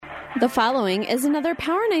The following is another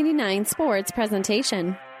Power 99 Sports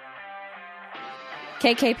presentation.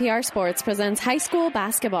 KKPR Sports presents high school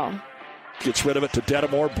basketball. Gets rid of it to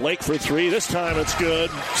Dedamore. Blake for three. This time it's good.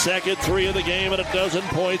 Second three of the game and a dozen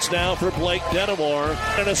points now for Blake Dedamore.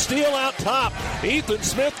 And a steal out top. Ethan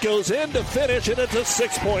Smith goes in to finish, and it's a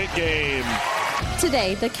 6-point game.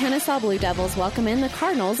 Today, the Kenesaw Blue Devils welcome in the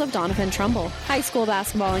Cardinals of Doniphan Trumbull. High school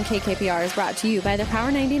basketball on KKPR is brought to you by the Power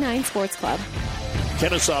 99 Sports Club.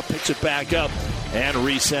 Kenesaw picks it back up and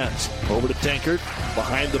resets. Over to Tankard,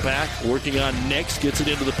 behind the back, working on Nix, gets it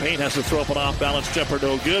into the paint, has to throw up an off-balance jumper,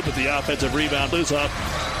 no good, but the offensive rebound is up,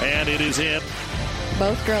 and it is in.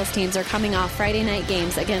 Both girls' teams are coming off Friday night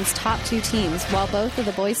games against top two teams, while both of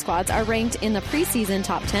the boys' squads are ranked in the preseason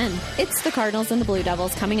top 10. It's the Cardinals and the Blue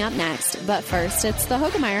Devils coming up next, but first, it's the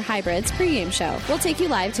Hoegemeyer Hybrids pregame show. We'll take you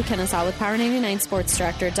live to Kenesaw with Power 99 Sports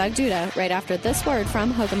Director Doug Duda right after this word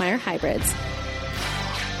from Hoegemeyer Hybrids.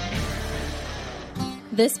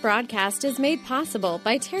 This broadcast is made possible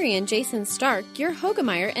by Terry and Jason Stark, your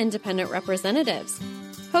Hoegemeyer independent representatives.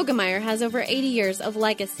 Hoegemeyer has over 80 years of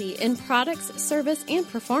legacy in products, service, and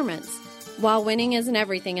performance. While winning isn't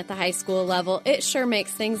everything at the high school level, it sure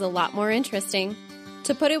makes things a lot more interesting.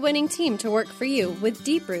 To put a winning team to work for you with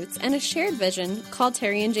deep roots and a shared vision, call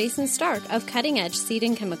Terry and Jason Stark of Cutting Edge Seed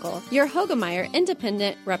and Chemical, your Hoegemeyer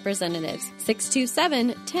independent representatives,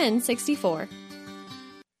 627-1064.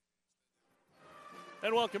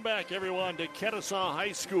 And welcome back, everyone, to Kenesaw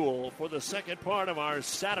High School for the second part of our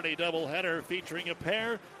Saturday doubleheader featuring a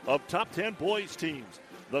pair of top 10 boys teams.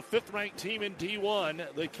 The fifth-ranked team in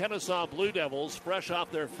D1, the Kenesaw Blue Devils, fresh off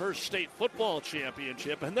their first state football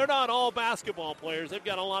championship. And they're not all basketball players. They've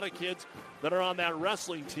got a lot of kids that are on that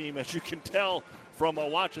wrestling team, as you can tell from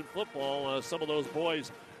watching football. Some of those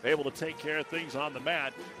boys able to take care of things on the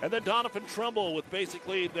mat. And then Doniphan Trumbull with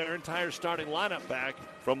basically their entire starting lineup back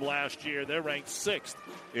from last year. They're ranked 6th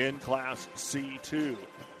in Class C2.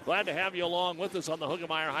 Glad to have you along with us on the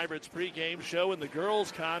Hoegemeyer Hybrids pregame show. In the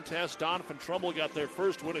girls' contest, Doniphan Trumbull got their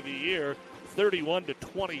first win of the year,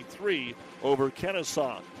 31-23 over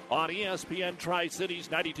Kenesaw. On ESPN Tri-Cities,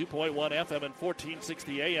 92.1 FM and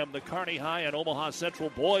 1460 AM, the Kearney High and Omaha Central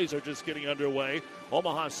boys are just getting underway.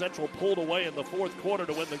 Omaha Central pulled away in the fourth quarter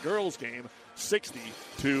to win the girls' game,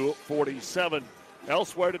 60-47.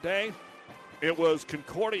 Elsewhere today, it was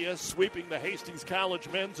Concordia sweeping the Hastings College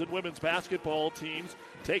men's and women's basketball teams,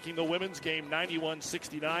 taking the women's game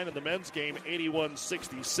 91-69 and the men's game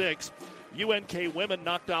 81-66. UNK women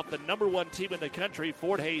knocked off the number one team in the country,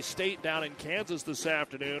 Fort Hays State, down in Kansas this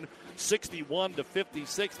afternoon,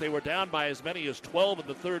 61-56. They were down by as many as 12 in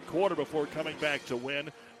the third quarter before coming back to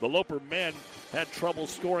win. The Loper men had trouble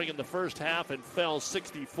scoring in the first half and fell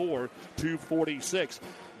 64-46.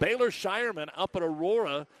 Baylor Shireman up at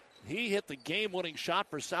Aurora. He hit the game-winning shot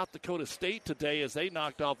for South Dakota State today as they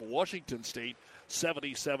knocked off Washington State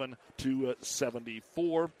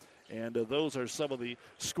 77-74. And those are some of the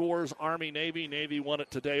scores. Army-Navy. Navy won it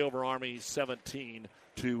today over Army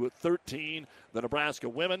 17-13. The Nebraska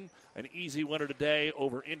women, an easy winner today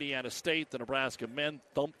over Indiana State. The Nebraska men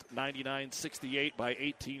thumped 99-68 by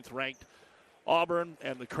 18th-ranked Auburn.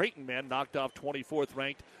 And the Creighton men knocked off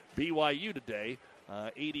 24th-ranked BYU today.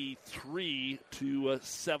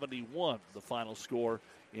 83-71, the final score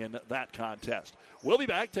in that contest. We'll be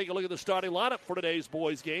back. Take a look at the starting lineup for today's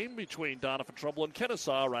boys game between Doniphan Trumbull and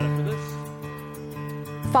Kenesaw right after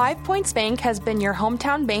this. 5 Points Bank has been your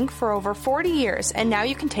hometown bank for over 40 years, and now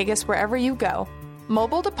you can take us wherever you go.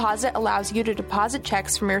 Mobile Deposit allows you to deposit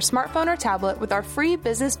checks from your smartphone or tablet with our free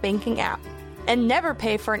business banking app. And never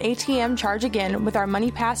pay for an ATM charge again with our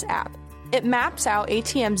MoneyPass app. It maps out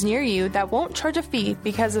ATMs near you that won't charge a fee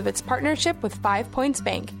because of its partnership with 5 Points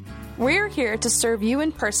Bank. We're here to serve you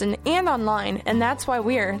in person and online, and that's why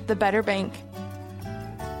we're the better bank.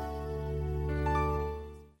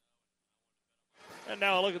 And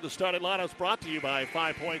now a look at the starting lineups brought to you by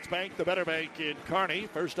 5 Points Bank, the better bank in Kearney.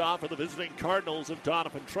 First off for the visiting Cardinals of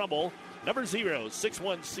Doniphan Trumbull. Number 0,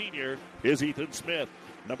 6'1" senior is Ethan Smith.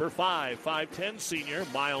 Number 5, 5'10" senior,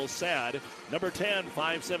 Miles Sad. Number 10,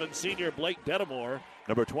 5'7" senior, Blake Dedamore.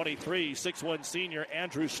 Number 23, 6'1" senior,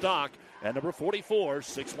 Andrew Stock. And number 44,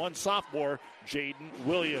 6'1" sophomore, Jaden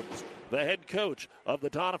Williams. The head coach of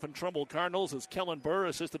the Doniphan Trumbull Cardinals is Kellen Burr,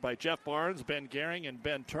 assisted by Jeff Barnes, Ben Gehring, and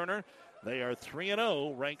Ben Turner. They are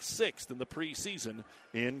 3-0, ranked 6th in the preseason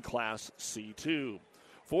in Class C2.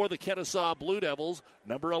 For the Kenesaw Blue Devils,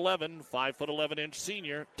 number 11, 5'11"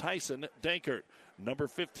 senior, Tyson Dankert. Number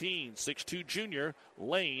 15, 6'2" junior,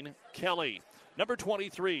 Lane Kelly. Number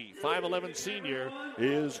 23, 5'11" senior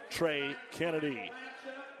is Trey Kennedy.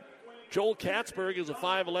 Joel Katzberg is a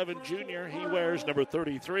 5'11 junior. He wears number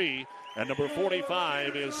 33. And number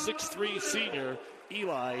 45 is 6'3 senior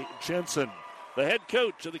Eli Jensen. The head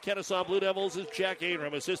coach of the Kenesaw Blue Devils is Jack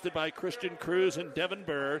Adram, assisted by Christian Cruz and Devin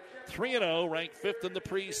Burr, 3-0, ranked 5th in the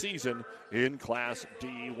preseason in Class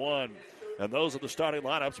D1. And those are the starting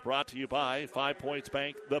lineups brought to you by 5 Points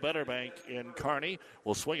Bank, the better bank in Kearney.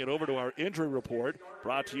 We'll swing it over to our injury report,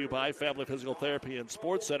 brought to you by Family Physical Therapy and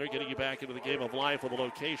Sports Center, getting you back into the game of life with a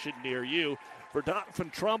location near you. For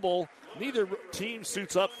Doniphan Trumbull, neither team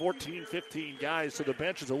suits up 14, 15 guys, so the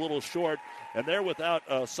bench is a little short. And they're without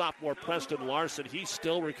sophomore Preston Larson. He's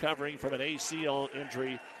still recovering from an ACL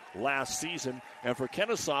injury last season. And for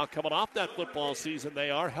Kenesaw, coming off that football season, they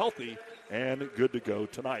are healthy and good to go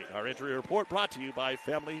tonight. Our injury report brought to you by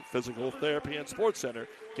Family Physical Therapy and Sports Center,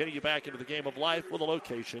 getting you back into the game of life with a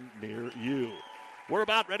location near you. We're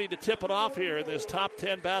about ready to tip it off here in this top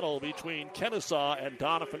 10 battle between Kenesaw and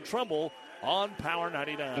Doniphan Trumbull on Power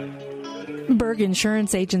 99. Berg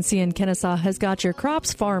Insurance Agency in Kenesaw has got your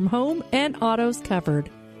crops, farm, home, and autos covered.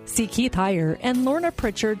 See Keith Heyer and Lorna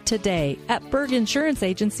Pritchard today at Berg Insurance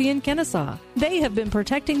Agency in Kenesaw. They have been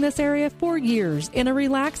protecting this area for years in a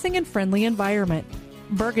relaxing and friendly environment.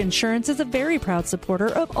 Berg Insurance is a very proud supporter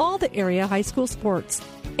of all the area high school sports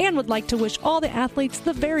and would like to wish all the athletes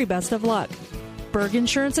the very best of luck. Berg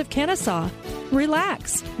Insurance of Kenesaw.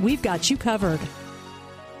 Relax, we've got you covered.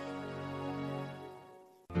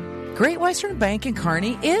 Great Western Bank in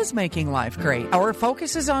Kearney is making life great. Our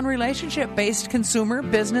focus is on relationship-based consumer,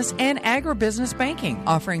 business, and agribusiness banking,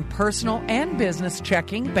 offering personal and business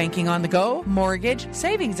checking, banking on the go, mortgage,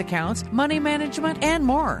 savings accounts, money management, and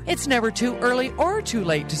more. It's never too early or too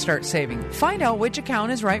late to start saving. Find out which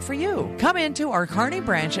account is right for you. Come into our Kearney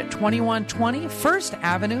branch at 2120 First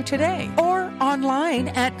Avenue today or online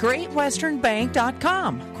at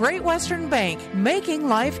GreatWesternBank.com. Great Western Bank, making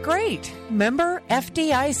life great. Member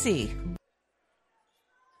FDIC.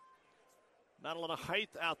 Not a lot of height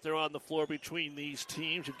out there on the floor between these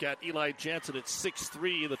teams. You've got Eli Jensen at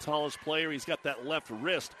 6'3", the tallest player. He's got that left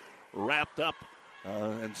wrist wrapped up,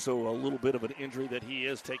 and so a little bit of an injury that he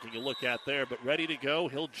is taking a look at there. But ready to go.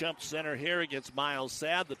 He'll jump center here against Miles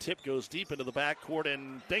Sad. The tip goes deep into the backcourt,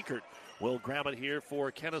 and Dinkert will grab it here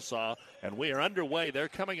for Kenesaw. And we are underway. They're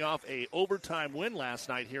coming off a overtime win last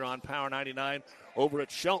night here on Power 99 over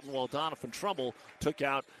at Shelton, while Doniphan Trumbull took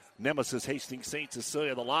out Nemesis Hastings St.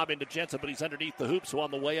 Cecilia. The lob into Jensen, but he's underneath the hoop, so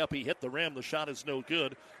on the way up he hit the rim. The shot is no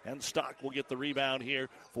good, and Stock will get the rebound here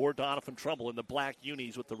for Doniphan Trumbull in the black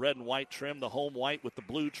unis with the red and white trim, the home white with the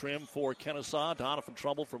blue trim for Kenesaw. Doniphan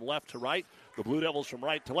Trumbull from left to right, the Blue Devils from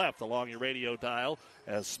right to left along your radio dial,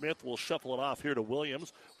 as Smith will shuffle it off here to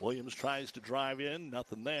Williams. Williams tries to drive in,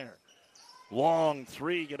 nothing there. Long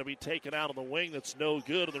three going to be taken out on the wing. That's no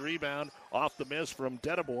good. And the rebound off the miss from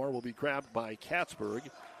Denimore will be grabbed by Katzberg.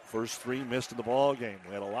 First three missed in the ball game.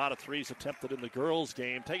 We had a lot of threes attempted in the girls'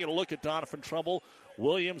 game. Taking a look at Doniphan Trumbull.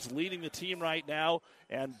 Williams leading the team right now,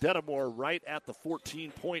 and Denimore right at the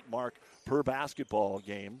 14-point mark per basketball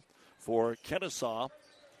game. For Kenesaw,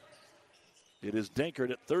 it is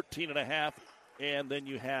Dinkert at 13.5, and then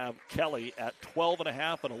you have Kelly at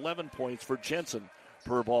 12.5 and 11 points for Jensen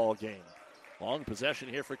per ball game. Long possession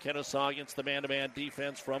here for Kenesaw against the man-to-man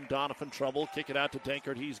defense from Doniphan Trumbull. Kick it out to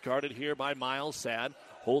Dinkert. He's guarded here by Miles Sad.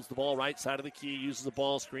 Holds the ball right side of the key, uses the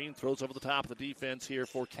ball screen, throws over the top of the defense here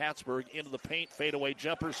for Katzberg into the paint. Fadeaway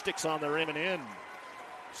jumper, sticks on the rim and in.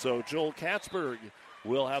 So Joel Katzberg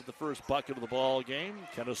will have the first bucket of the ball game.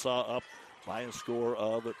 Kenesaw up by a score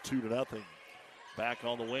of 2-0. Back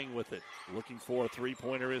on the wing with it. Looking for a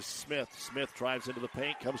three-pointer is Smith. Smith drives into the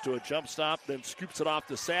paint, comes to a jump stop, then scoops it off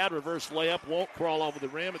to Sad. Reverse layup, won't crawl over the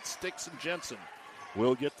rim. It sticks, and Jensen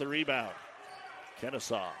will get the rebound.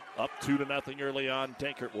 Kenesaw up 2-0 early on.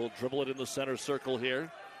 Dinkert will dribble it in the center circle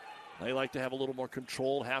here. They like to have a little more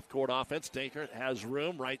controlled half-court offense. Dinkert has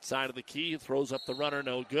room, right side of the key, throws up the runner,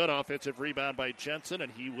 no good. Offensive rebound by Jensen,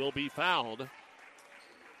 and he will be fouled.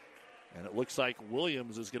 And it looks like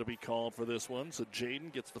Williams is going to be called for this one. So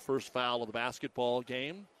Jaden gets the first foul of the basketball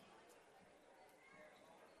game.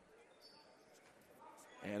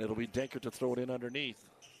 And it'll be Dinkert to throw it in underneath.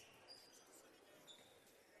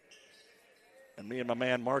 And me and my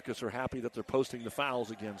man Marcus are happy that they're posting the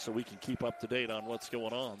fouls again so we can keep up to date on what's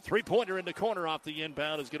going on. Three-pointer in the corner off the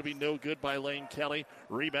inbound is going to be no good by Lane Kelly.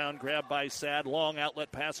 Rebound grabbed by Sad. Long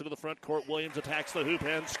outlet pass into the front court. Williams attacks the hoop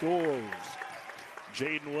and scores.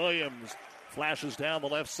 Jaden Williams flashes down the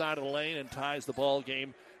left side of the lane and ties the ball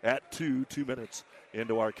game at 2 minutes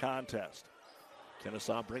into our contest.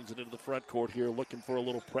 Kenesaw brings it into the front court here, looking for a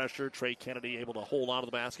little pressure. Trey Kennedy able to hold on to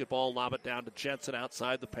the basketball, lob it down to Jensen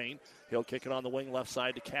outside the paint. He'll kick it on the wing left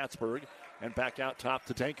side to Katzberg and back out top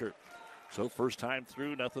to Dankert. So first time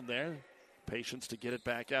through, nothing there. Patience to get it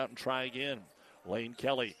back out and try again. Lane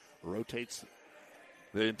Kelly rotates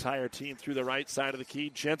the entire team through the right side of the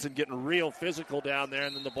key. Jensen getting real physical down there,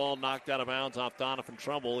 and then the ball knocked out of bounds off Doniphan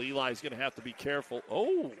Trumbull. Eli's going to have to be careful.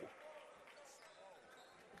 Oh!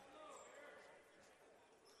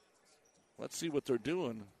 Let's see what they're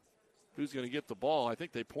doing. Who's going to get the ball? I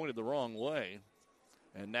think they pointed the wrong way.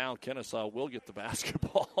 And now Kenesaw will get the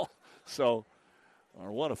basketball. So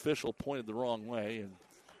our one official pointed the wrong way, and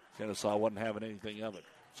Kenesaw wasn't having anything of it.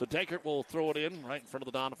 So Dankert will throw it in right in front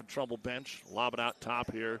of the Doniphan Trumbull bench. Lob it out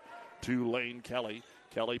top here to Lane Kelly.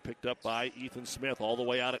 Kelly picked up by Ethan Smith all the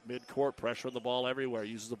way out at midcourt. Pressure on the ball everywhere.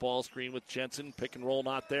 Uses the ball screen with Jensen. Pick and roll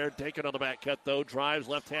not there. Dankert on the back cut, though. Drives,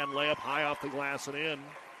 left-hand layup, high off the glass and in.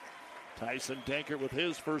 Tyson Dankert with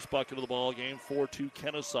his first bucket of the ball game, 4-2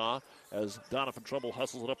 Kenesaw, as Doniphan Trumbull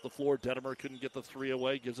hustles it up the floor. Detmer couldn't get the three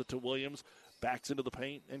away, gives it to Williams, backs into the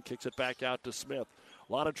paint, and kicks it back out to Smith.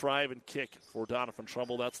 A lot of drive and kick for Doniphan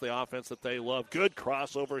Trumbull. That's the offense that they love. Good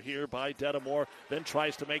crossover here by Detmer, then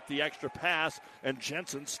tries to make the extra pass, and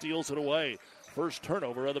Jensen steals it away. First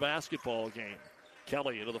turnover of the basketball game.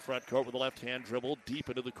 Kelly into the front court with a left-hand dribble, deep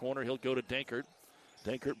into the corner. He'll go to Dankert.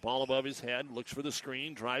 Dankert, ball above his head, looks for the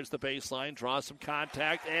screen, drives the baseline, draws some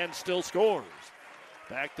contact, and still scores.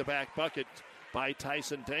 Back-to-back bucket by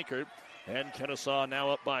Tyson Dankert, and Kenesaw now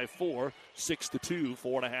up by 4, 6-2,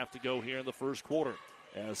 4.5 to go here in the first quarter.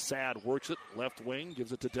 As Sad works it, left wing,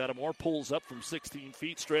 gives it to Detmer, pulls up from 16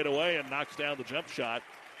 feet straight away and knocks down the jump shot.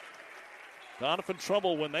 Doniphan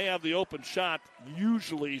Trumbull, when they have the open shot,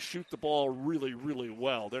 usually shoot the ball really, really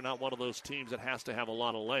well. They're not one of those teams that has to have a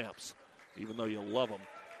lot of layups, even though you love them.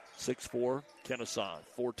 6-4, Kenesaw.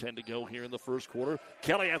 4:10 to go here in the first quarter.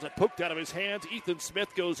 Kelly has it poked out of his hands. Ethan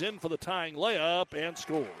Smith goes in for the tying layup and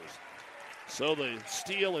scores. So the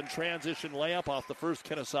steal and transition layup off the first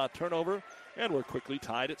Kenesaw turnover, and we're quickly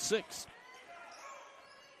tied at 6.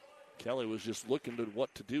 Kelly was just looking at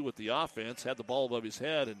what to do with the offense, had the ball above his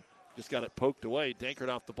head, and just got it poked away. Dankert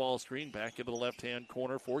off the ball screen, back into the left-hand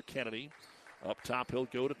corner for Kennedy. Up top, he'll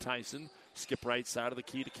go to Tyson. Skip right side of the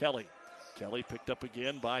key to Kelly. Kelly picked up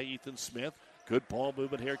again by Ethan Smith. Good ball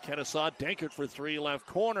movement here, Kenesaw. Dankert for three, left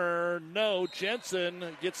corner. No, Jensen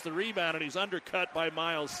gets the rebound, and he's undercut by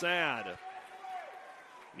Miles Sad.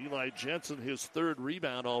 Eli Jensen, his third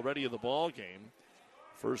rebound already in the ball game.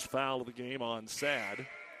 First foul of the game on Sad.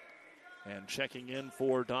 And checking in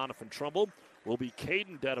for Doniphan Trumbull will be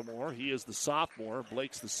Caden Detmer. He is the sophomore.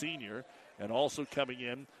 Blake's the senior. And also coming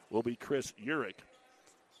in will be Chris Urich.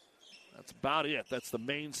 That's about it. That's the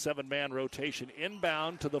main seven-man rotation.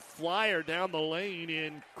 Inbound to the flyer down the lane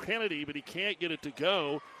in Kennedy, but he can't get it to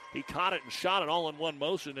go. He caught it and shot it all in one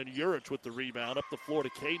motion, and Urich with the rebound up the floor to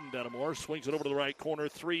Caden Detmer. Swings it over to the right corner.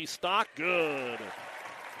 Three, Stock, good.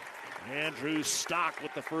 Andrew Stock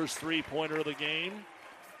with the first three-pointer of the game.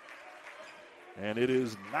 And it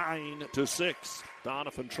is 9-6.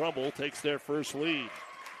 Doniphan Trumbull takes their first lead.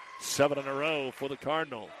 7 in a row for the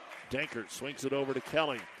Cardinal. Dankert swings it over to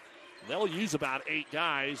Kelly. They'll use about 8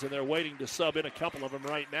 guys, and they're waiting to sub in a couple of them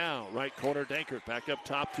right now. Right corner, Dankert. Back up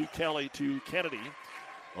top to Kelly to Kennedy.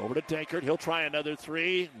 Over to Dankert. He'll try another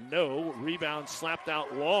three. No. Rebound slapped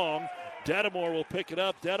out long. Detmer will pick it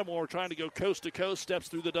up. Detmer trying to go coast to coast. Steps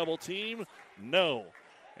through the double team. No.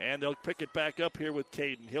 And they'll pick it back up here with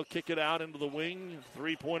Caden. He'll kick it out into the wing.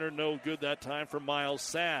 Three-pointer no good that time for Miles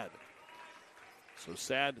Sad. So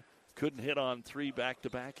Sad couldn't hit on three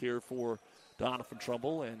back-to-back here for Doniphan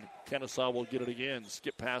Trumbull, and Kenesaw will get it again.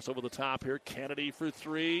 Skip pass over the top here. Kennedy for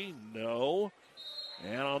three. No.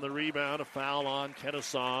 And on the rebound, a foul on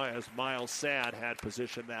Kenesaw as Miles Sad had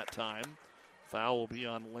position that time. Foul will be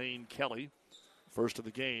on Lane Kelly. First of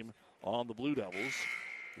the game on the Blue Devils.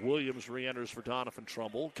 Williams re-enters for Doniphan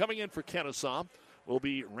Trumbull. Coming in for Kenesaw will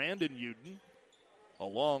be Randon Uden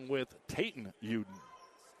along with Tayton Uden.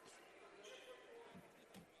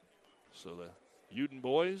 So the Uden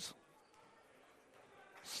boys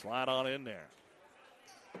slide on in there.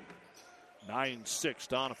 9-6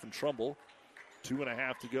 Doniphan Trumbull.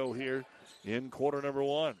 2.5 to go here in quarter number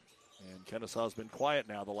one. And Kenesaw's been quiet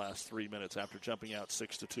now the last 3 minutes after jumping out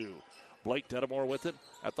 6-2. Blake Detmer with it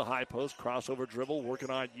at the high post. Crossover dribble, working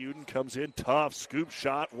on Uden. Comes in, tough, scoop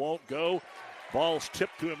shot, won't go. Ball's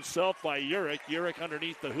tipped to himself by Urich. Urich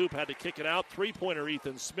underneath the hoop, had to kick it out. Three-pointer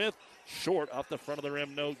Ethan Smith, short off the front of the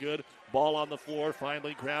rim, no good. Ball on the floor,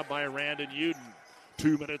 finally grabbed by Randon Uden.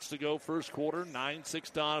 2 minutes to go, first quarter,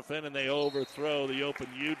 9-6 Doniphan, and they overthrow the open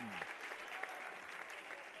Uden.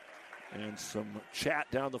 And some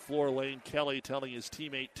chat down the floor. Lane Kelly telling his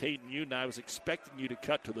teammate Tayton Uden, I was expecting you to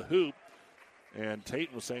cut to the hoop. And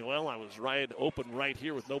Tayton was saying, well, I was open right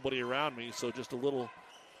here with nobody around me, so just a little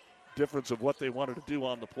difference of what they wanted to do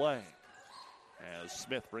on the play. As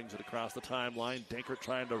Smith brings it across the timeline, Dankert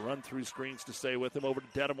trying to run through screens to stay with him. Over to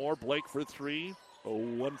Dedamore. Blake for three.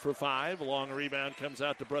 1 for 5. A long rebound comes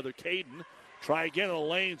out to brother Caden. Try again, and the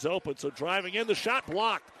lane's open, so driving in. The shot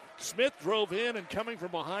blocked. Smith drove in, and coming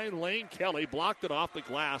from behind, Lane Kelly blocked it off the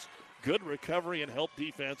glass. Good recovery and help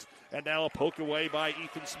defense. And now a poke away by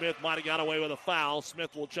Ethan Smith. Might have got away with a foul.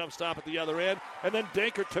 Smith will jump stop at the other end. And then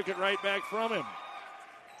Dankert took it right back from him.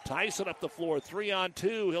 Tyson up the floor.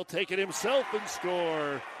 3-on-2. He'll take it himself and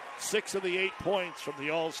score. 6 of the 8 points from the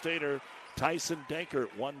All-Stater, Tyson Dankert.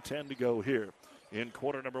 1:10 to go here. In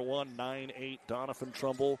quarter number 1, 9-8. Doniphan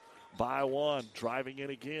Trumbull by 1. Driving in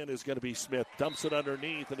again is going to be Smith. Dumps it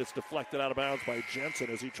underneath, and it's deflected out of bounds by Jensen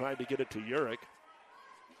as he tried to get it to Urich.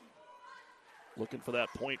 Looking for that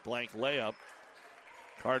point-blank layup.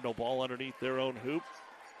 Cardinal ball underneath their own hoop.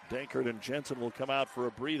 Dankert and Jensen will come out for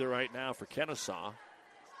a breather right now for Kenesaw.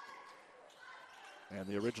 And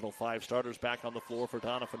the original 5 starters back on the floor for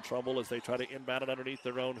Doniphan Trumbull as they try to inbound it underneath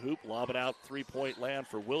their own hoop. Lob it out, 3-point land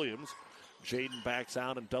for Williams. Jaden backs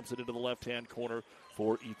out and dumps it into the left-hand corner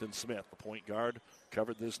for Ethan Smith. The point guard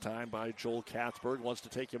covered this time by Joel Katzberg. Wants to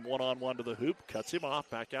take him one-on-one to the hoop. Cuts him off.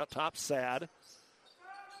 Back out top, Sad.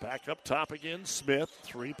 Back up top again, Smith.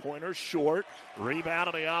 3-pointer short. Rebound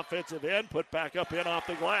on the offensive end. Put back up in off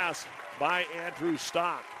the glass by Andrew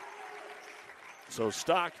Stock. So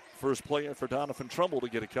Stock, first player for Doniphan Trumbull to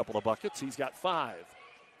get a couple of buckets. He's got 5.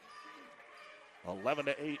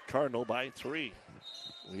 11-8 Cardinal by 3.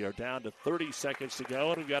 We are down to 30 seconds to go,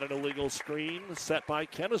 and we've got an illegal screen set by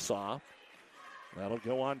Kenesaw. That'll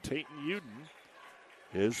go on Tayton Uden.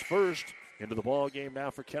 His first into the ball game now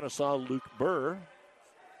for Kenesaw, Luke Burr.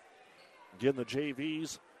 Again, the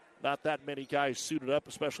JVs, not that many guys suited up,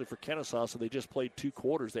 especially for Kenesaw, so they just played 2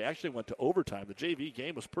 quarters. They actually went to overtime. The JV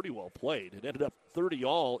game was pretty well played. It ended up 30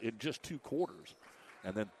 all in just 2 quarters.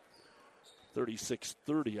 And then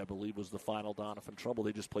 36-30, I believe, was the final Doniphan Trumbull.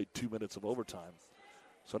 They just played 2 minutes of overtime.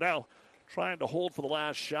 So now trying to hold for the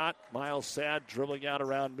last shot. Miles Sad dribbling out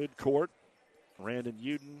around midcourt. Randon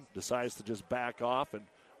Uden decides to just back off and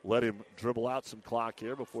let him dribble out some clock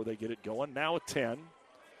here before they get it going. Now a 10.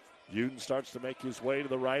 Uden starts to make his way to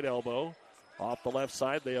the right elbow. Off the left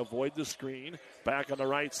side, they avoid the screen. Back on the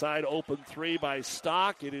right side, open 3 by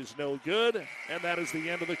Stock. It is no good, and that is the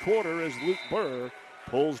end of the quarter as Luke Burr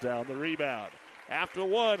pulls down the rebound. After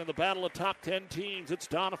 1 in the battle of top 10 teams, it's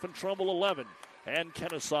Doniphan Trumbull 11 and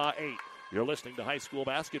Kenesaw 8. You're listening to high school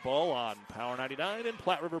basketball on Power 99 and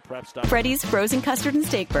PlatteRiverPreps.com. Freddy's Frozen Custard and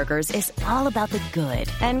Steak Burgers is all about the good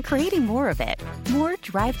and creating more of it. More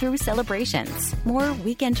drive-through celebrations, more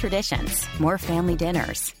weekend traditions, more family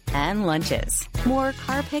dinners and lunches, more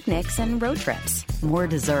car picnics and road trips, more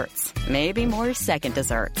desserts, maybe more second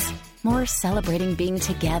desserts. More celebrating being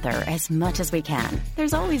together as much as we can.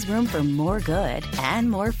 There's always room for more good and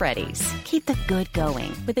more Freddy's. Keep the good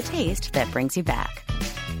going with a taste that brings you back.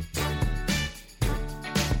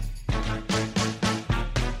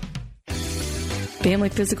 Family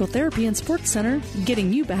Physical Therapy and Sports Center,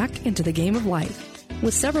 getting you back into the game of life.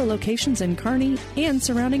 With several locations in Kearney and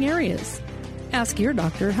surrounding areas. Ask your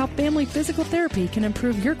doctor how Family Physical Therapy can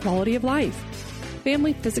improve your quality of life.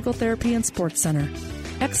 Family Physical Therapy and Sports Center.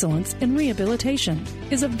 Excellence in Rehabilitation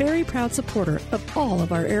is a very proud supporter of all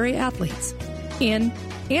of our area athletes, in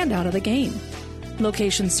and out of the game.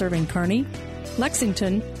 Locations serving Kearney,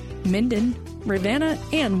 Lexington, Minden, Ravenna,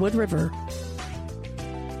 and Wood River.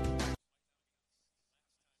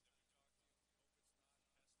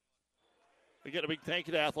 Again, a big thank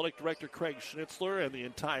you to Athletic Director Craig Schnitzler and the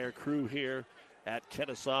entire crew here at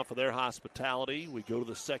Kenesaw for their hospitality. We go to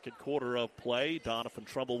the second quarter of play. Doniphan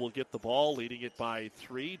Trumbull will get the ball, leading it by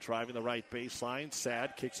 3, driving the right baseline.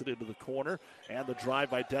 Sad kicks it into the corner, and the drive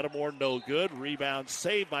by Dedamore, no good. Rebound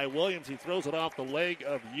saved by Williams. He throws it off the leg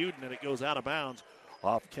of Uden, and it goes out of bounds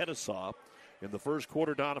off Kenesaw. In the first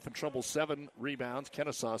quarter, Doniphan Trumbull 7 rebounds,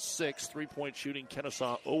 Kenesaw 6. 3-point shooting,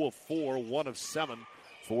 Kenesaw 0 of 4, 1 of 7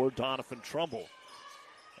 for Doniphan Trumbull.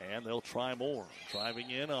 And they'll try more. Driving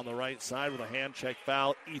in on the right side with a hand check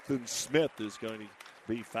foul. Ethan Smith is going to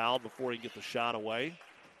be fouled before he can get the shot away.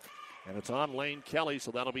 And it's on Lane Kelly, so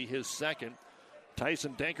that'll be his second.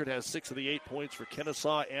 Tyson Dankert has 6 of the 8 points for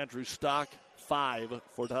Kenesaw. Andrew Stock, 5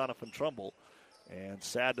 for Doniphan Trumbull. And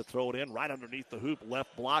Sad to throw it in right underneath the hoop.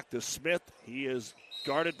 Left block to Smith. He is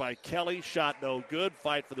guarded by Kelly. Shot no good.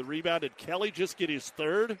 Fight for the rebound. Did Kelly just get his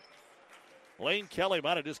third? Lane Kelly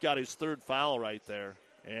might have just got his third foul right there.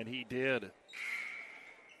 And he did.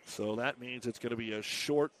 So that means it's going to be a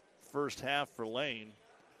short first half for Lane.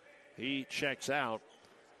 He checks out,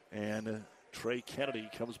 and Trey Kennedy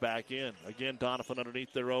comes back in. Again, Doniphan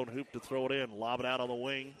underneath their own hoop to throw it in. Lob it out on the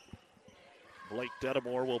wing. Blake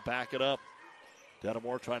Dedamore will back it up.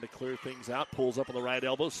 Dedamore trying to clear things out. Pulls up on the right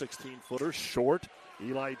elbow. 16-footer. Short.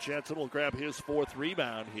 Eli Jensen will grab his fourth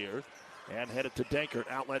rebound here. And head it to Dankert.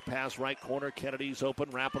 Outlet pass right corner. Kennedy's open.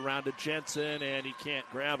 Wrap around to Jensen. And he can't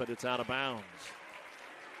grab it. It's out of bounds.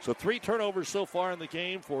 So 3 turnovers so far in the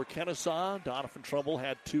game for Kenesaw. Doniphan Trumbull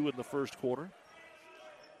had 2 in the first quarter.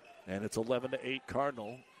 And it's 11-8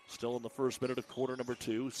 Cardinal. Still in the first minute of quarter number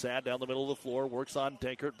 2. Sad down the middle of the floor. Works on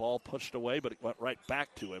Dankert. Ball pushed away, but it went right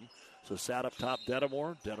back to him. So Sad up top,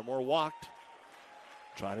 Dedamore. Dedamore walked.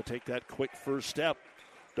 Trying to take that quick first step.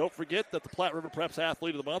 Don't forget that the Platte River Preps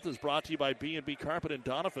Athlete of the Month is brought to you by B&B Carpet in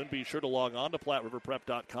Doniphan. Be sure to log on to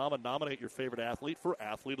PlatteRiverPrep.com and nominate your favorite athlete for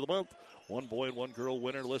Athlete of the Month. One boy and one girl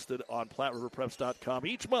winner listed on PlatteRiverPreps.com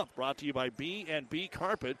each month. Brought to you by B&B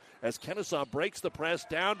Carpet as Kenesaw breaks the press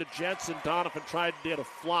down to Jensen. Doniphan tried to get a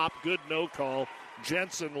flop. Good no call.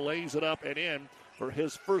 Jensen lays it up and in for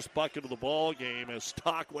his first bucket of the ball game as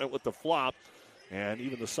Stock went with the flop. And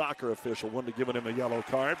even the soccer official wouldn't have given him a yellow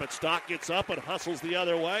card. But Stock gets up and hustles the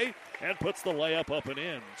other way and puts the layup up and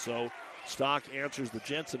in. So Stock answers the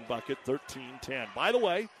Jensen bucket, 13-10. By the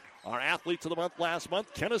way, our athletes of the month last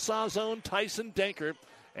month, Kenesaw's own Tyson Dankert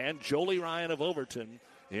and Jolie Ryan of Overton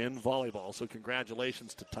in volleyball. So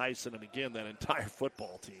congratulations to Tyson and, again, that entire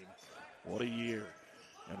football team. What a year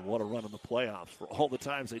and what a run in the playoffs. For all the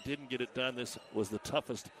times they didn't get it done, this was the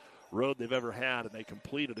toughest road they've ever had, and they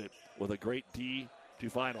completed it with a great D2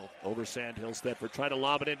 final over Sandhill Stedford. Trying to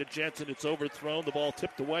lob it into Jensen. It's overthrown. The ball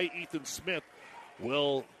tipped away. Ethan Smith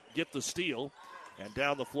will get the steal, and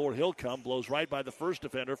down the floor he'll come. Blows right by the first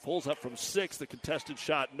defender. Pulls up from 6. The contested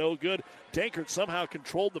shot no good. Dankert somehow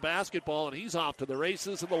controlled the basketball, and he's off to the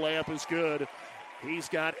races, and the layup is good. He's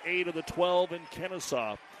got 8 of the 12 in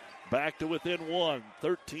Kenesaw. Back to within 1,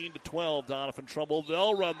 13-12, Doniphan Trumbull.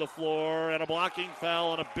 They'll run the floor, and a blocking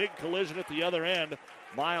foul and a big collision at the other end.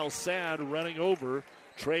 Miles Sad running over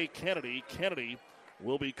Trey Kennedy. Kennedy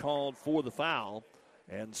will be called for the foul,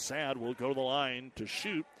 and Sad will go to the line to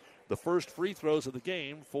shoot the first free throws of the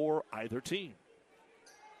game for either team.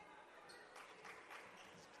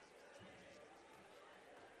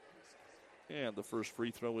 And the first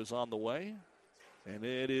free throw is on the way, and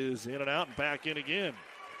it is in and out and back in again.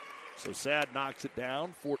 So Sad knocks it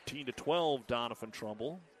down, 14-12, Doniphan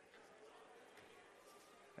Trumbull.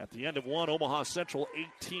 At the end of 1, Omaha Central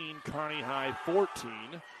 18, Kearney High 14.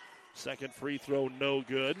 Second free throw, no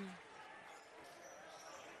good.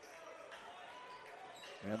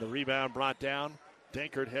 And the rebound brought down.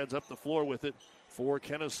 Dankert heads up the floor with it for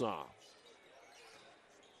Kenesaw.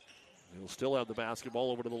 He'll still have the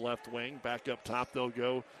basketball over to the left wing. Back up top, they'll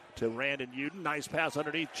go to Randon Uden. Nice pass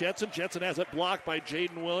underneath Jensen. Jensen has it blocked by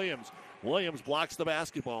Jaden Williams. Williams blocks the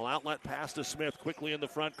basketball. Outlet pass to Smith quickly in the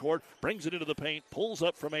front court. Brings it into the paint. Pulls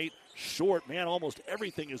up from 8. Short. Man, almost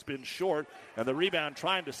everything has been short. And the rebound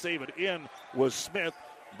trying to save it in was Smith.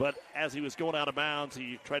 But as he was going out of bounds,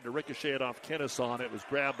 he tried to ricochet it off Kenesaw, and it was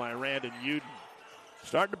grabbed by Randon Uden.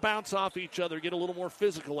 Starting to bounce off each other, get a little more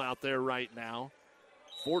physical out there right now.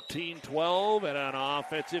 14-12 and an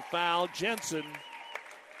offensive foul. Jensen.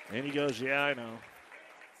 And he goes, yeah, I know.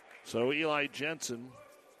 So Eli Jensen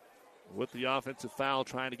with the offensive foul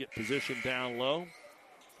trying to get position down low.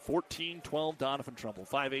 14-12 Doniphan Trumbull.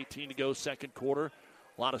 5:18 to go second quarter.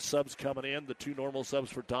 A lot of subs coming in. The 2 normal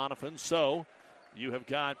subs for Doniphan. So you have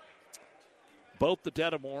got both the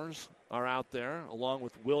Dedamores are out there along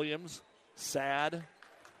with Williams, Sad,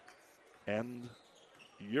 and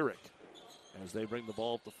Urich. As they bring the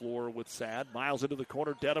ball up the floor with Sad. Miles into the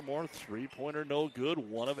corner. Dedamore, 3-pointer, no good.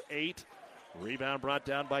 1 of 8. Rebound brought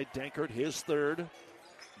down by Dankert, his third.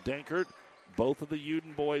 Dankert, both of the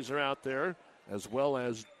Uden boys are out there, as well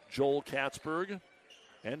as Joel Katzberg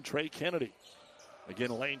and Trey Kennedy. Again,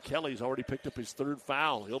 Lane Kelly's already picked up his 3rd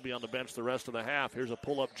foul. He'll be on the bench the rest of the half. Here's a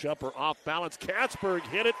pull-up jumper off balance. Katzberg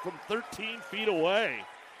hit it from 13 feet away.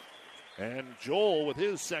 And Joel with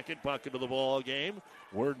his 2nd bucket of the ball game.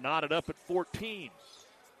 We're knotted up at 14.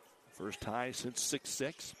 First tie since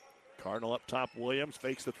 6-6. Cardinal up top. Williams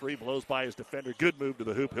fakes the 3, blows by his defender. Good move to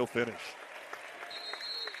the hoop. He'll finish.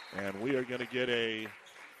 And we are going to get a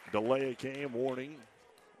delay of game warning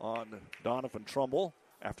on Doniphan Trumbull.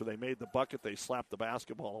 After they made the bucket, they slapped the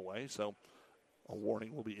basketball away. So a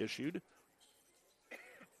warning will be issued.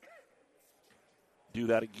 Do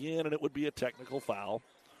that again, and it would be a technical foul.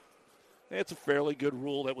 It's a fairly good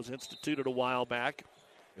rule that was instituted a while back.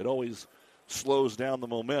 It always slows down the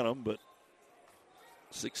momentum, but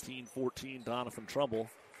 16-14 Doniphan Trumbull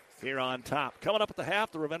here on top. Coming up at the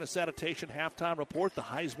half, the Ravenna Sanitation halftime report. The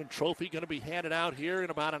Heisman Trophy going to be handed out here in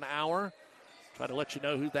about an hour. Try to let you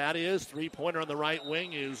know who that is. Three-pointer on the right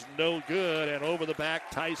wing is no good, and over the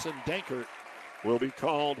back, Tyson Dankert will be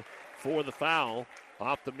called for the foul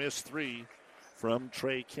off the missed three from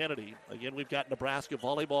Trey Kennedy. Again, we've got Nebraska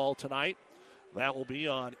volleyball tonight. That will be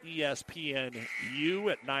on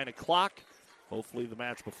ESPNU at 9 o'clock. Hopefully the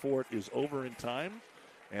match before it is over in time.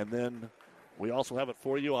 And then we also have it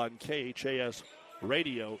for you on KHAS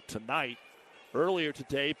Radio tonight. Earlier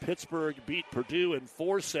today, Pittsburgh beat Purdue in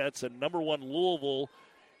 4 sets, and number 1 Louisville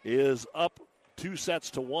is up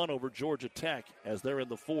 2-1 over Georgia Tech as they're in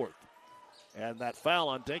the 4th. And that foul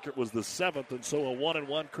on Dankert was the 7th, and so a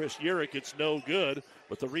 1-and-1 Chris Urich. It's no good,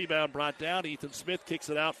 but the rebound brought down. Ethan Smith kicks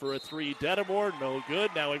it out for a 3. Dedamore, no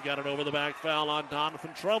good. Now we've got an over-the-back foul on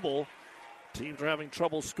Doniphan Trumbull. Teams are having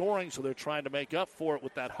trouble scoring, so they're trying to make up for it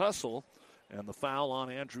with that hustle. And the foul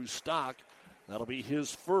on Andrew Stock, that'll be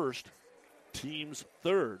his first, team's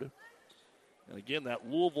 3rd. And again, that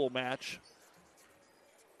Louisville match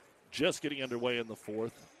just getting underway in the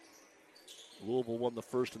 4th. Louisville won the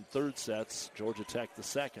 1st and 3rd sets. Georgia Tech the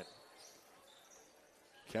 2nd.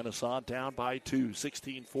 Kenesaw down by 2,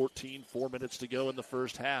 16-14, 4 minutes to go in the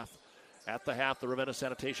first half. At the half, the Ravenna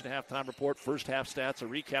Sanitation halftime report. First half stats, a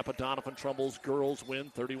recap of Doniphan Trumbull's girls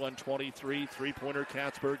win 31-23. Three-pointer,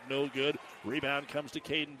 Katzberg, no good. Rebound comes to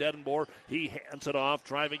Caden Dedamore. He hands it off.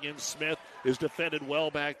 Driving in, Smith is defended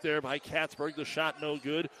well back there by Katzberg. The shot no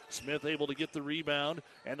good. Smith able to get the rebound,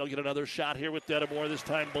 and they'll get another shot here with Dedamore. This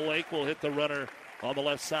time Blake will hit the runner on the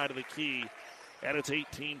left side of the key. And it's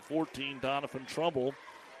 18-14 Doniphan Trumbull.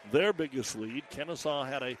 Their biggest lead. Kenesaw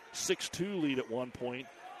had a 6-2 lead at one point.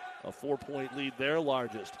 A 4-point lead, their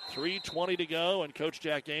largest. 3:20 to go, and Coach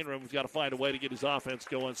Jack Ainram's got to find a way to get his offense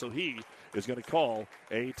going, so he is going to call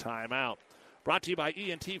a timeout. Brought to you by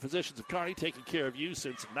ENT Physicians of Kearney, taking care of you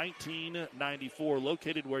since 1994.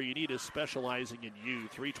 Located where you need us, specializing in you.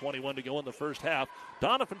 3:21 to go in the first half.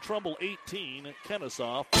 Doniphan Trumbull 18,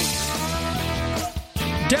 Kenesaw.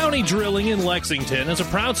 Downey Drilling in Lexington is a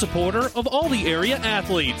proud supporter of all the area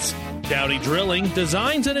athletes. Downey Drilling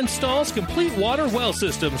designs and installs complete water well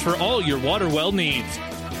systems for all your water well needs.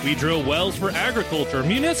 We drill wells for agriculture,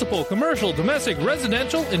 municipal, commercial, domestic,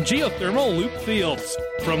 residential, and geothermal loop fields.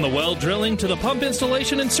 From the well drilling to the pump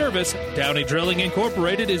installation and service, Downey Drilling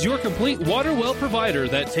Incorporated is your complete water well provider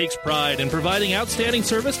that takes pride in providing outstanding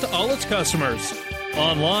service to all its customers.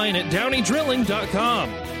 Online at downeydrilling.com.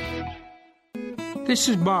 This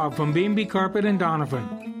is Bob from B&B Carpet in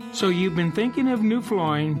Doniphan. So you've been thinking of new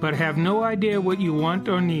flooring but have no idea what you want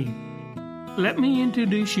or need. Let me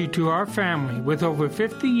introduce you to our family with over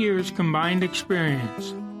 50 years combined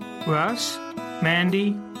experience. Russ,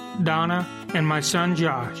 Mandy, Donna, and my son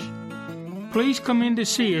Josh. Please come in to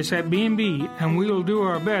see us at B&B and we will do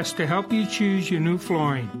our best to help you choose your new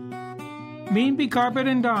flooring. B&B Carpet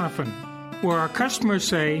in Doniphan, where our customers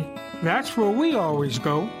say, that's where we always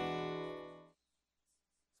go.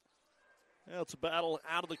 It's a battle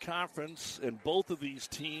out of the conference, and both of these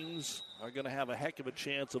teams are going to have a heck of a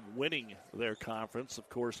chance of winning their conference. Of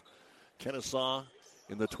course, Kenesaw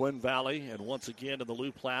in the Twin Valley, and once again in the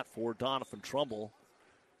Loup Platte for Doniphan Trumbull.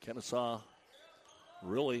 Kenesaw,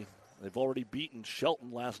 really, they've already beaten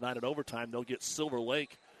Shelton last night in overtime. They'll get Silver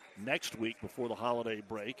Lake next week before the holiday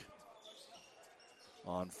break.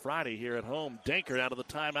 On Friday here at home, Dankert out of the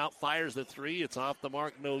timeout, fires the 3. It's off the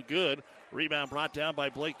mark, no good. Rebound brought down by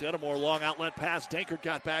Blake Dedamore. Long outlet pass. Dankert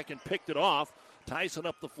got back and picked it off. Tyson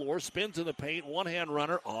up the floor, spins in the paint. One-hand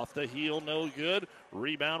runner off the heel, no good.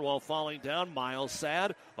 Rebound while falling down. Miles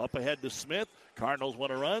Sad up ahead to Smith. Cardinals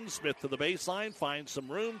want to run. Smith to the baseline, finds some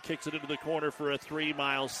room, kicks it into the corner for a 3.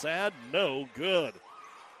 Miles Sad, no good.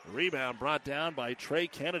 Rebound brought down by Trey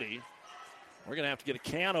Kennedy. We're going to have to get a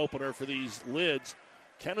can opener for these lids.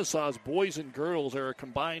 Kenesaw's boys and girls are a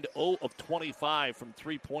combined 0 of 25 from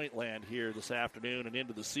three-point land here this afternoon and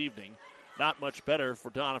into this evening. Not much better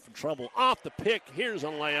for Doniphan Trumbull. Off the pick, here's a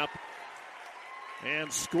layup.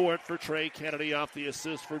 And scored for Trey Kennedy off the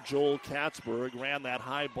assist for Joel Katzberg. Ran that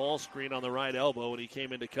high ball screen on the right elbow, and he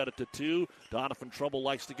came in to cut it to 2. Doniphan Trumbull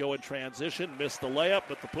likes to go in transition. Missed the layup,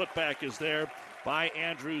 but the putback is there by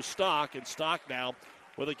Andrew Stock. And Stock now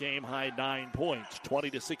with a game-high 9 points.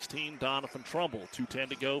 20-16, Doniphan Trumbull. 2:10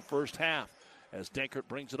 to go, first half, as Dankert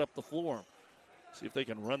brings it up the floor. See if they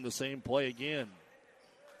can run the same play again.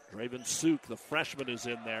 Draven Suk, the freshman, is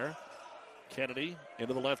in there. Kennedy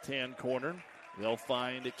into the left-hand corner. They'll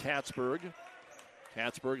find Katzberg.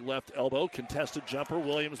 Hatzberg left elbow, contested jumper.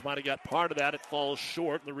 Williams might have got part of that. It falls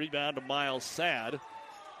short. The rebound to Miles Sad.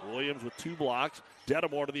 Williams with 2 blocks.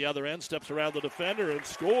 Dedamore to the other end, steps around the defender and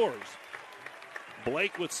scores.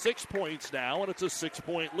 Blake with 6 points now, and it's a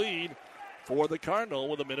 6-point lead for the Cardinal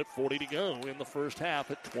with 1:40 to go in the first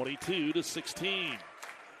half at 22-16.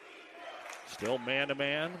 Still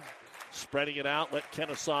man-to-man. Spreading it out, let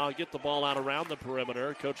Kenesaw get the ball out around the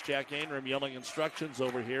perimeter. Coach Jack Ainram yelling instructions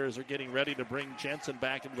over here as they're getting ready to bring Jensen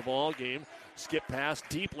back into the ball game. Skip pass,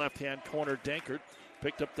 deep left-hand corner, Dankert.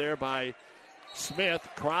 Picked up there by Smith.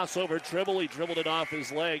 Crossover dribble, he dribbled it off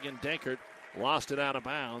his leg, and Dankert lost it out of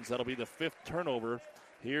bounds. That'll be the 5th turnover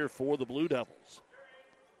here for the Blue Devils.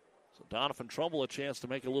 So Doniphan Trumbull a chance to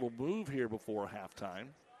make a little move here before halftime.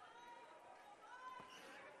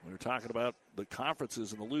 We were talking about the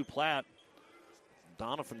conferences in the Lou Platte.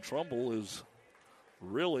 Doniphan Trumbull is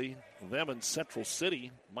really, them and Central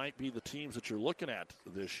City might be the teams that you're looking at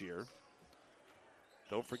this year.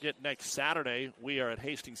 Don't forget, next Saturday, we are at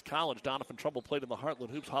Hastings College. Doniphan Trumbull played in the Heartland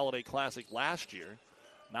Hoops Holiday Classic last year.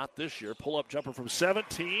 Not this year. Pull-up jumper from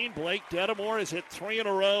 17. Blake Dedamore has hit 3 in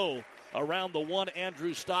a row around the one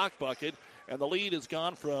Andrew Stock bucket. And the lead has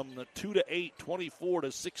gone from 2-8,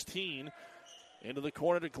 24-16. Into the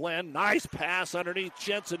corner to Glenn. Nice pass underneath.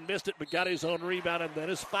 Jensen missed it, but got his own rebound and then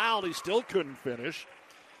is fouled. He still couldn't finish.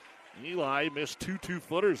 Eli missed 2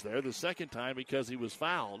 2-footers there the second time because he was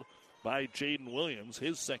fouled by Jaden Williams,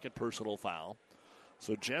 his second personal foul.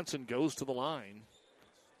 So Jensen goes to the line.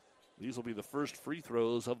 These will be the first free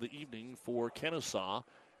throws of the evening for Kenesaw.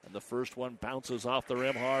 And the first one bounces off the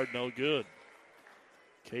rim hard, no good.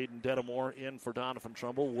 Caden Dedamore in for Doniphan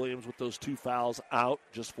Trumbull. Williams with those 2 fouls out.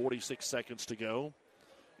 Just 46 seconds to go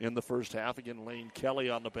in the first half. Again, Lane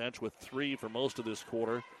Kelly on the bench with 3 for most of this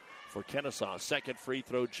quarter for Kenesaw. Second free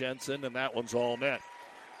throw, Jensen, and that one's all net.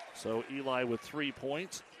 So Eli with 3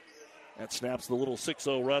 points. That snaps the little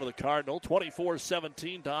 6-0 run of the Cardinal.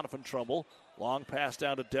 24-17, Doniphan Trumbull. Long pass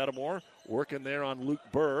down to Dedamore. Working there on Luke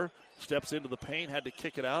Burr. Steps into the paint, had to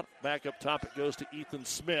kick it out. Back up top it goes to Ethan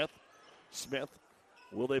Smith. Smith.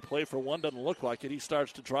 Will they play for one? Doesn't look like it. He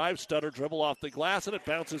starts to drive, stutter, dribble off the glass, and it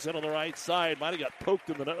bounces in on the right side. Might have got poked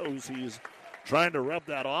in the nose. He's trying to rub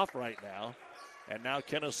that off right now. And now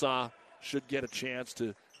Kenesaw should get a chance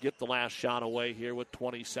to get the last shot away here with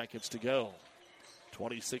 20 seconds to go.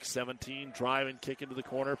 26-17, drive and kick into the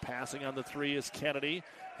corner. Passing on the 3 is Kennedy.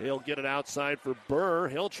 He'll get it outside for Burr.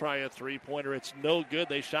 He'll try a 3-pointer. It's no good.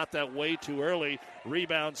 They shot that way too early.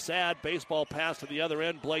 Rebound Sad. Baseball pass to the other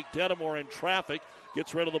end. Blake Dedamore in traffic.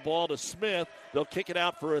 Gets rid of the ball to Smith. They'll kick it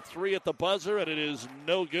out for a 3 at the buzzer, and it is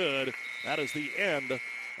no good. That is the end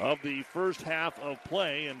of the first half of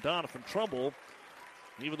play. And Doniphan Trumbull,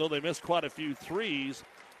 even though they missed quite a few threes,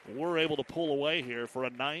 were able to pull away here for a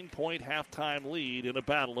 9-point halftime lead in a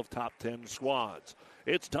battle of top 10 squads.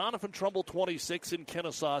 It's Doniphan Trumbull 26 and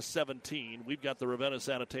Kenesaw 17. We've got the Ravenna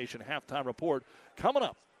Sanitation halftime report coming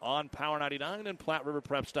up on Power 99 and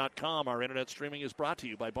PlatteRiverPreps.com. Our internet streaming is brought to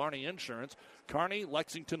you by Barney Insurance, Kearney,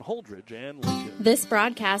 Lexington, Holdridge, and Lincoln. This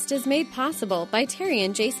broadcast is made possible by Terry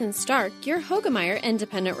and Jason Stark, your Hogemeyer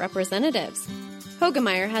Independent Representatives.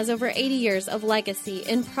 Hogemeyer has over 80 years of legacy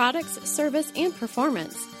in products, service, and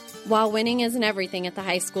performance. While winning isn't everything at the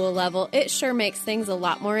high school level, it sure makes things a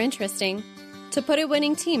lot more interesting. To put a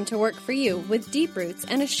winning team to work for you with deep roots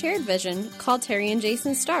and a shared vision, call Terry and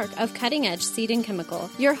Jason Stark of Cutting Edge Seed and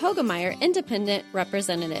Chemical, your Hogemeyer Independent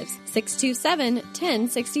Representatives,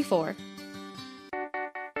 627-1064.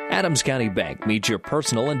 Adams County Bank meets your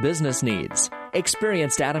personal and business needs.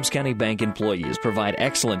 Experienced Adams County Bank employees provide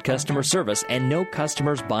excellent customer service and know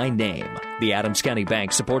customers by name. The Adams County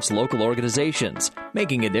Bank supports local organizations,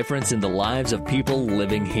 making a difference in the lives of people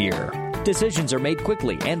living here. Decisions are made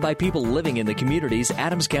quickly and by people living in the communities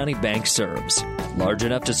Adams County Bank serves. Large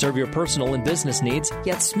enough to serve your personal and business needs,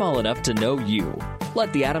 yet small enough to know you.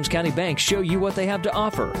 Let the Adams County Bank show you what they have to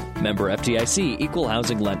offer. Member FDIC, Equal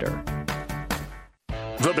Housing Lender.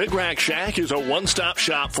 The Big Rack Shack is a one-stop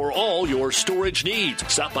shop for all your storage needs.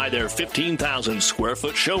 Stop by their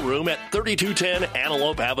 15,000-square-foot showroom at 3210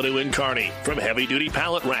 Antelope Avenue in Kearney. From heavy-duty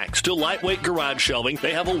pallet racks to lightweight garage shelving,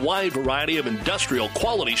 they have a wide variety of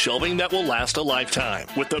industrial-quality shelving that will last a lifetime.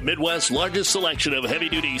 With the Midwest's largest selection of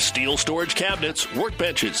heavy-duty steel storage cabinets,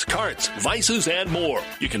 workbenches, carts, vices, and more.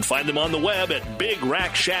 You can find them on the web at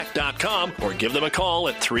BigRackShack.com or give them a call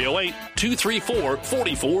at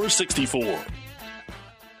 308-234-4464.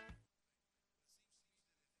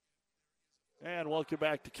 And welcome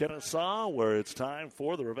back to Kenesaw, where it's time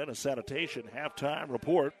for the Ravenna Sanitation Halftime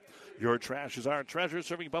Report. Your trash is our treasure,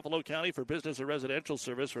 serving Buffalo County for business or residential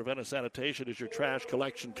service. Ravenna Sanitation is your trash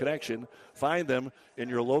collection connection. Find them in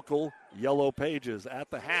your local yellow pages. At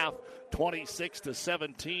the half,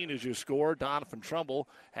 26-17 is your score. Doniphan Trumbull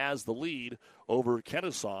has the lead over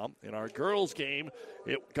Kenesaw. In our girls' game,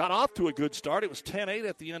 it got off to a good start. It was 10-8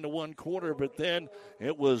 at the end of one quarter, but then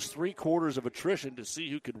it was 3 quarters of attrition to see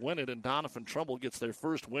who could win it, and Doniphan Trumbull gets their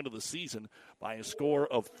first win of the season by a score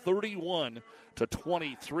of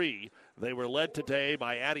 31-23. They were led today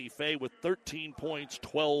by Addie Fay with 13 points,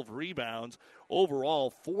 12 rebounds.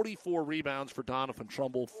 Overall, 44 rebounds for Doniphan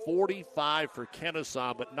Trumbull, 45 for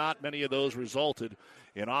Kenesaw, but not many of those resulted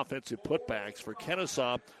in offensive putbacks. For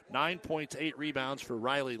Kenesaw, 9 points, 8 rebounds for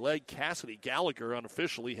Riley Legg. Cassidy Gallagher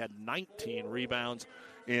unofficially had 19 rebounds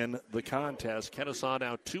in the contest. Kenesaw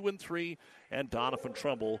now 2-3, and Doniphan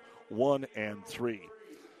Trumbull 1-3.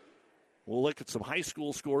 We'll look at some high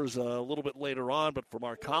school scores a little bit later on, but from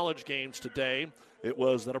our college games today, it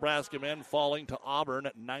was the Nebraska men falling to Auburn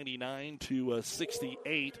at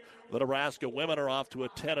 99-68. The Nebraska women are off to a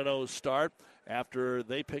 10-0 start after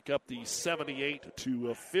they pick up the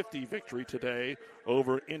 78-50 victory today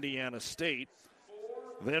over Indiana State.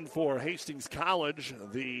 Then for Hastings College,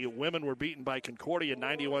 the women were beaten by Concordia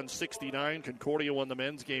 91-69. Concordia won the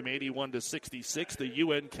men's game 81-66. The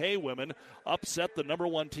UNK women upset the number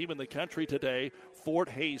 1 team in the country today, Fort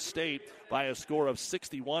Hays State, by a score of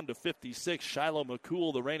 61-56. Shiloh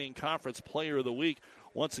McCool, the reigning conference player of the week,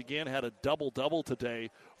 once again had a double-double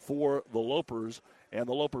today for the Lopers. And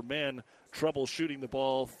the Loper men, trouble shooting the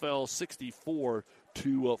ball, fell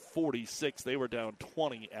 64-46. They were down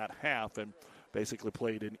 20 at half and basically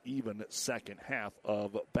played an even second half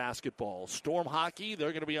of basketball. Storm hockey,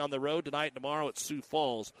 they're going to be on the road tonight and tomorrow at Sioux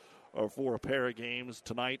Falls for a pair of games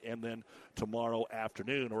tonight and then tomorrow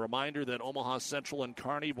afternoon. A reminder that Omaha Central and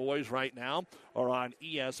Kearney boys right now are on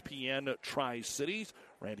ESPN Tri-Cities.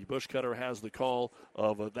 Randy Bushcutter has the call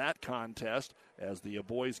of that contest as the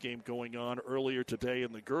boys game going on earlier today.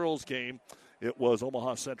 In the girls game, it was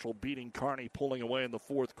Omaha Central beating Kearney, pulling away in the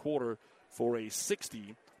fourth quarter for a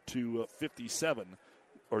 60-47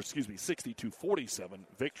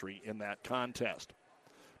 victory in that contest.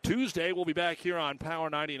 Tuesday, we'll be back here on Power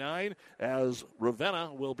 99 as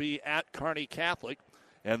Ravenna will be at Kearney Catholic.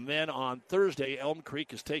 And then on Thursday, Elm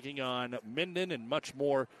Creek is taking on Minden and much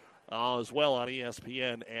more as well on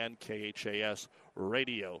ESPN and KHAS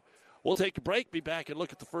Radio. We'll take a break, be back and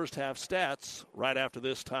look at the first half stats right after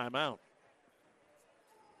this timeout.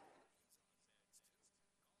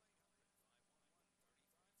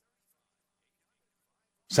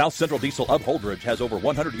 South Central Diesel of Holdridge has over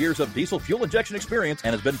 100 years of diesel fuel injection experience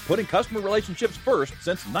and has been putting customer relationships first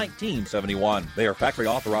since 1971. They are factory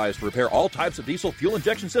authorized to repair all types of diesel fuel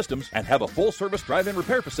injection systems and have a full-service drive-in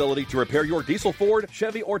repair facility to repair your diesel Ford,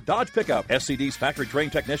 Chevy, or Dodge pickup. SCD's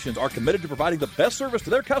factory-trained technicians are committed to providing the best service to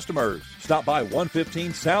their customers. Stop by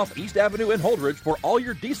 115 South East Avenue in Holdridge for all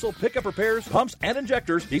your diesel pickup repairs, pumps and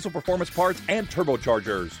injectors, diesel performance parts, and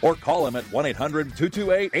turbochargers. Or call them at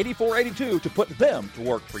 1-800-228-8482 to put them to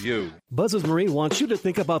work for you. Buzz's Marine wants you to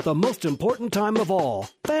think about the most important time of all,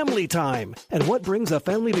 family time. And what brings a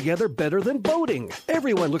family together better than boating?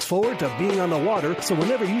 Everyone looks forward to being on the water, so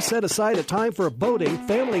whenever you set aside a time for boating,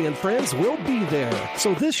 family and friends will be there.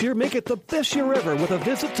 So this year, make it the best year ever with a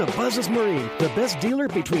visit to Buzz's Marine, the best dealer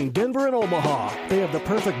between Denver and Omaha. They have the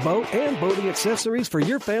perfect boat and boating accessories for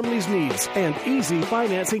your family's needs and easy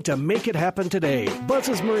financing to make it happen today.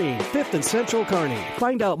 Buzz's Marine, 5th and Central Kearney.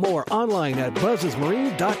 Find out more online at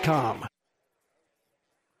buzzesmarine.com.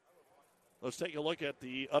 Let's take a look at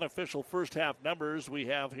the unofficial first half numbers we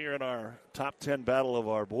have here in our top 10 battle of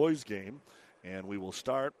our boys game. And we will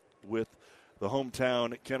start with the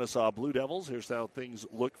hometown Kenesaw Blue Devils. Here's how things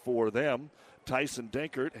look for them. Tyson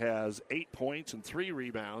Dinkert has 8 points and 3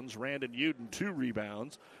 rebounds. Randon Uden, 2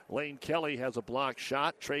 rebounds. Lane Kelly has a block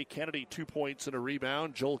shot. Trey Kennedy, 2 points and a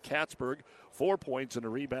rebound. Joel Katzberg, 4 points and a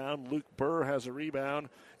rebound. Luke Burr has a rebound.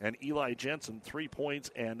 And Eli Jensen, 3 points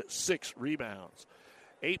and 6 rebounds.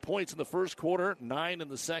 8 points in the first quarter, 9 in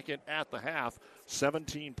the second at the half.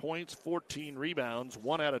 17 points, 14 rebounds,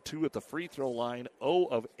 1 out of 2 at the free throw line, 0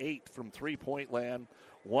 of 8 from three-point land,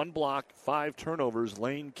 1 block, 5 turnovers.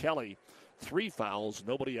 Lane Kelly, 3 fouls,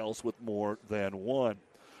 nobody else with more than 1.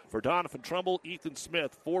 For Doniphan Trumbull, Ethan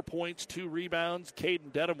Smith, 4 points, 2 rebounds.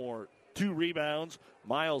 Caden Dedamore, 2 rebounds.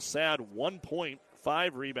 Miles Sad, 1 point,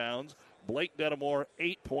 5 rebounds. Blake Dedamore,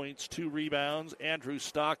 8 points, 2 rebounds. Andrew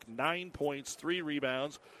Stock, 9 points, 3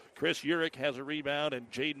 rebounds. Chris Urich has a rebound,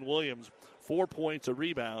 and Jaden Williams, 4 points, a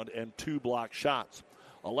rebound, and 2 block shots.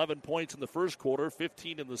 11 points in the first quarter,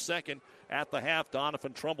 15 in the second. At the half,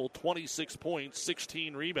 Doniphan Trumbull, 26 points,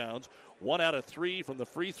 16 rebounds, 1 out of 3 from the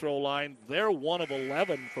free throw line. They're 1 of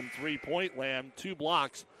 11 from three-point land, 2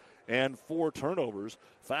 blocks and 4 turnovers.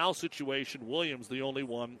 Foul situation, Williams the only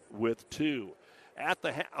one with 2. At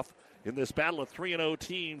the half, in this battle of 3-0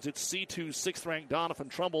 teams, it's C2 6th-ranked Doniphan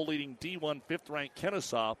Trumbull leading D1 5th-ranked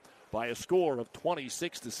Kenesaw by a score of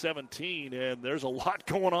 26-17. And there's a lot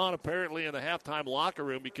going on apparently in the halftime locker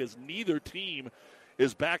room because neither team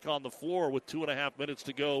is back on the floor with 2.5 minutes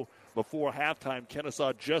to go before halftime.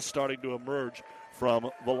 Kenesaw just starting to emerge from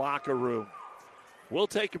the locker room. We'll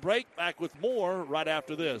take a break. Back with more right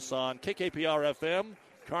after this on KKPR-FM,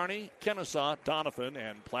 Kearney, Kenesaw, Doniphan,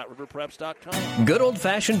 and PlatteRiverPreps.com. Good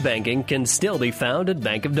old-fashioned banking can still be found at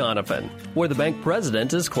Bank of Doniphan, where the bank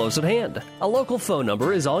president is close at hand. A local phone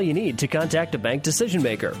number is all you need to contact a bank decision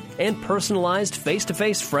maker, and personalized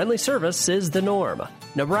face-to-face friendly service is the norm.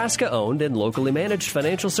 Nebraska-owned and locally managed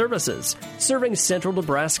financial services, serving central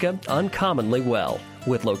Nebraska uncommonly well,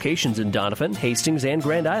 with locations in Doniphan, Hastings, and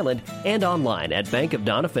Grand Island, and online at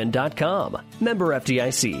bankofdoniphan.com. Member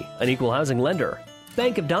FDIC, an equal housing lender.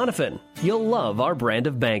 Bank of Doniphan. You'll love our brand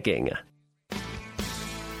of banking.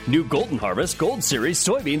 New Golden Harvest Gold Series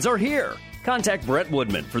soybeans are here. Contact Brett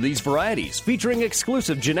Woodman for these varieties featuring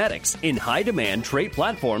exclusive genetics in high-demand trait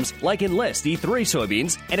platforms like Enlist E3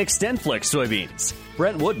 soybeans and XtendFlex soybeans.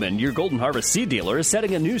 Brett Woodman, your Golden Harvest seed dealer, is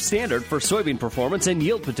setting a new standard for soybean performance and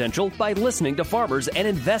yield potential by listening to farmers and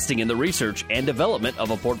investing in the research and development of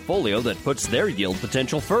a portfolio that puts their yield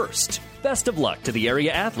potential first. Best of luck to the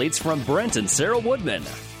area athletes from Brent and Sarah Woodman.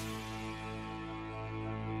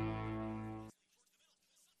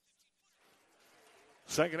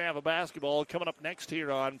 Second half of basketball coming up next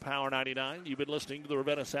here on Power 99. You've been listening to the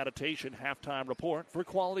Ravenna Sanitation Halftime Report. For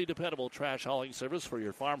quality, dependable trash hauling service for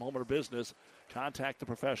your farm, home, or business, contact the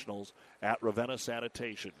professionals at Ravenna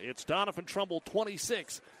Sanitation. It's Doniphan Trumbull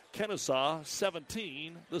 26, Kenesaw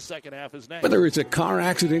 17. The second half is next. Whether it's a car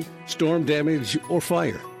accident, storm damage, or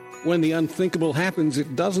fire, when the unthinkable happens,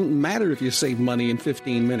 it doesn't matter if you save money in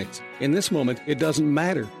 15 minutes. In this moment, it doesn't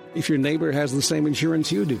matter if your neighbor has the same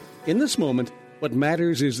insurance you do. In this moment, what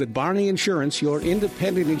matters is that Barney Insurance, your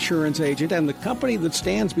independent insurance agent, and the company that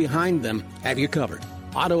stands behind them have you covered.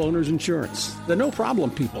 Auto Owners Insurance, the no-problem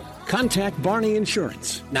people. Contact Barney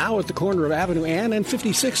Insurance, now at the corner of Avenue Ann and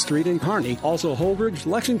 56th Street in Kearney, also Holdridge,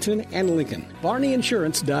 Lexington, and Lincoln.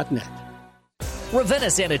 BarneyInsurance.net. Ravenna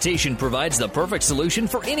Sanitation provides the perfect solution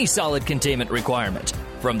for any solid containment requirement.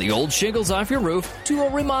 From the old shingles off your roof to a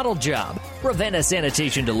remodel job, Ravenna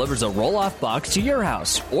Sanitation delivers a roll-off box to your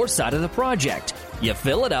house or side of the project. You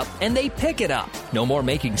fill it up and they pick it up. No more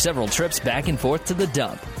making several trips back and forth to the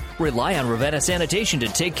dump. Rely on Ravenna Sanitation to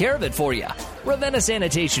take care of it for you. Ravenna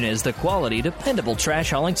Sanitation is the quality, dependable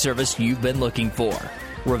trash hauling service you've been looking for.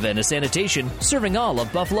 Ravenna Sanitation, serving all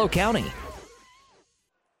of Buffalo County.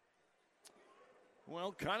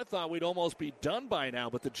 Well, kind of thought we'd almost be done by now,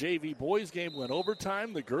 but the JV boys game went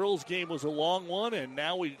overtime. The girls game was a long one, and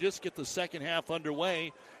now we just get the second half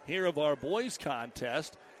underway here of our boys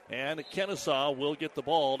contest. And Kenesaw will get the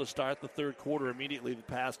ball to start the third quarter immediately. The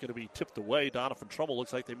pass going to be tipped away. Doniphan Trumbull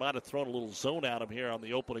looks like they might have thrown a little zone at him here on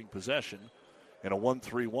the opening possession in a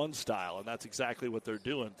 1-3-1 style, and that's exactly what they're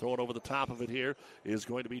doing. Throwing over the top of it here is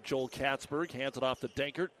going to be Joel Katzberg. Hands it off to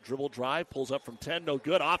Dankert. Dribble drive, pulls up from 10. No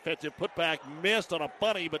good. Offensive putback missed on a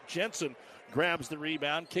bunny, but Jensen grabs the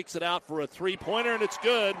rebound, kicks it out for a three-pointer, and it's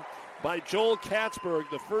good by Joel Katzberg,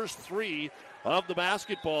 the first three of the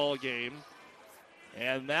basketball game.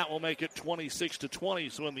 And that will make it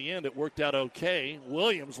 26-20. So in the end, it worked out okay.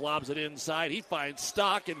 Williams lobs it inside. He finds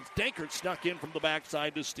Stock, and Dankert snuck in from the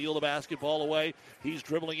backside to steal the basketball away. He's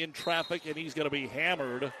dribbling in traffic, and he's going to be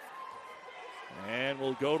hammered. And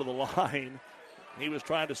will go to the line. He was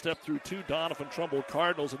trying to step through two Doniphan Trumbull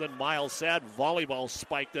Cardinals, and then Miles Sad volleyball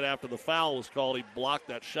spiked it after the foul was called. He blocked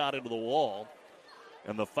that shot into the wall.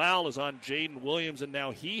 And the foul is on Jaden Williams, and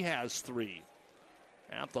now he has three.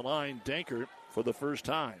 At the line, Dankert for the first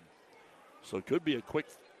time. So it could be a quick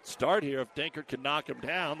start here if Dankert can knock him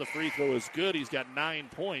down. The free throw is good. He's got 9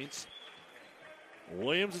 points.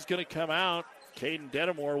 Williams is going to come out. Caden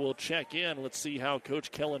Denimore will check in. Let's see how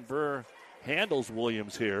Coach Kellen Burr handles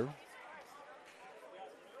Williams here.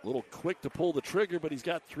 A little quick to pull the trigger, but he's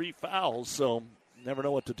got 3 fouls, so never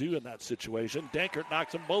know what to do in that situation. Dankert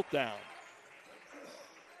knocks them both down.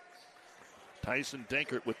 Tyson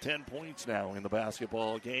Dankert with 10 points now in the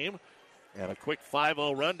basketball game. And a quick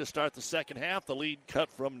 5-0 run to start the second half. The lead cut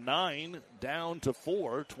from 9 down to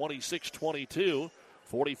 4, 26-22.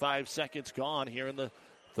 45 seconds gone here in the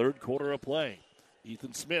third quarter of play.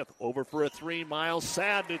 Ethan Smith over for a three. Miles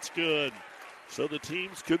Sad, it's good. So the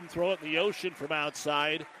teams couldn't throw it in the ocean from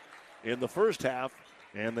outside in the first half,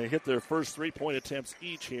 and they hit their first three-point attempts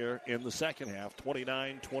each here in the second half.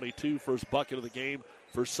 29-22, first bucket of the game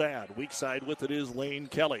for Sad. Weak side with it is Lane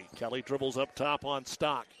Kelly. Kelly dribbles up top on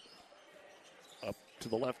Stock. Up to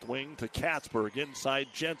the left wing to Katzberg. Inside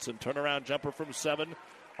Jensen. Turnaround jumper from 7.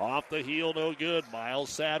 Off the heel, no good. Miles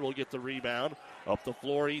Sad will get the rebound. Up the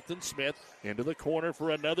floor, Ethan Smith. Into the corner for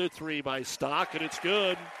another three by Stock, and it's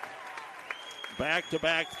good.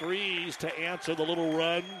 Back-to-back threes to answer the little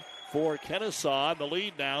run for Kenesaw. The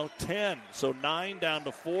lead now 10. So 9 down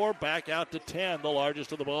to 4, back out to 10, the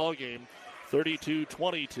largest of the ball game.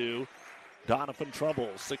 32-22. Doniphan Trumbull,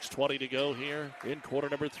 6:20 to go here in quarter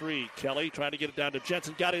number 3. Kelly trying to get it down to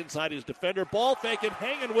Jensen. Got inside his defender. Ball fake, and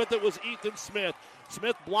hanging with it was Ethan Smith.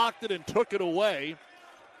 Smith blocked it and took it away.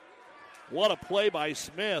 What a play by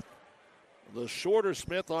Smith. The shorter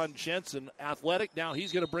Smith on Jensen. Athletic. Now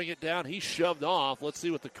he's going to bring it down. He shoved off. Let's see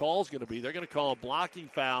what the call's going to be. They're going to call a blocking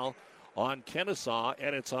foul on Kenesaw,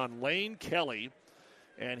 and it's on Lane Kelly.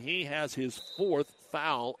 And he has his 4th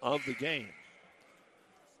foul of the game.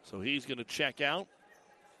 So he's going to check out.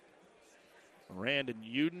 Randon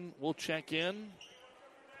Uden will check in.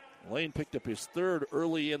 Lane picked up his 3rd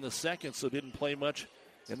early in the second, so didn't play much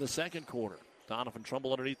in the second quarter. Doniphan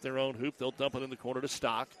Trumbull underneath their own hoop. They'll dump it in the corner to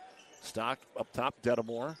Stock. Stock up top,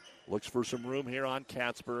 Dedamore. Looks for some room here on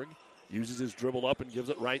Katzberg. Uses his dribble up and gives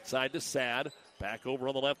it right side to Sad. Back over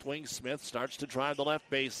on the left wing. Smith starts to drive the left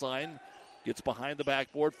baseline. Gets behind the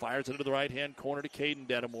backboard. Fires it into the right-hand corner to Caden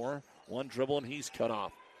Dedamore. One dribble and he's cut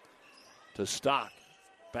off. To Stock.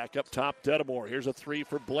 Back up top, Dedamore. Here's a three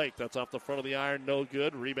for Blake. That's off the front of the iron. No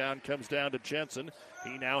good. Rebound comes down to Jensen.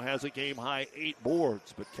 He now has a game-high 8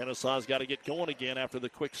 boards. But Kenesaw's got to get going again after the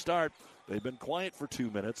quick start. They've been quiet for 2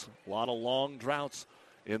 minutes. A lot of long droughts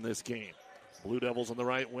in this game. Blue Devils on the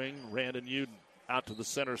right wing. Randon Uden out to the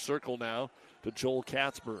center circle now to Joel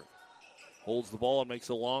Katzberg. Holds the ball and makes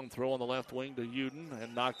a long throw on the left wing to Uden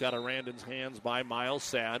and knocked out of Randon's hands by Miles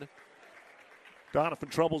Sad. Doniphan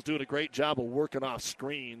Trumbull's doing a great job of working off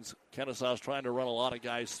screens. Kenesaw's trying to run a lot of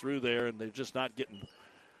guys through there, and they're just not getting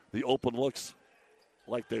the open looks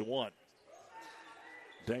like they want.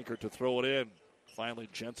 Dankert to throw it in. Finally,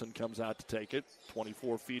 Jensen comes out to take it.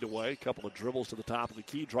 24 feet away. Couple of dribbles to the top of the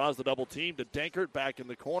key. Draws the double team to Dankert back in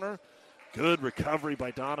the corner. Good recovery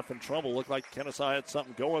by Doniphan Trumbull. Looked like Kenesaw had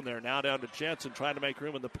something going there. Now down to Jensen trying to make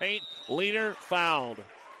room in the paint. Leaner fouled.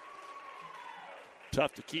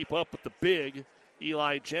 Tough to keep up with the big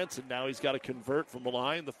Eli Jensen. Now he's got to convert from the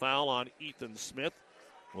line. The foul on Ethan Smith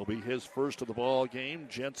will be his first of the ball game.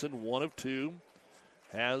 Jensen, 1 of 2,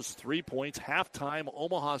 has 3 points. Halftime,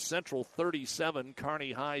 Omaha Central 37,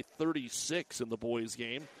 Kearney High 36 in the boys'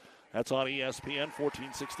 game. That's on ESPN,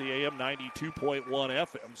 1460 AM, 92.1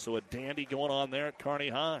 FM. So a dandy going on there at Kearney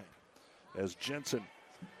High as Jensen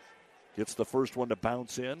gets the first one to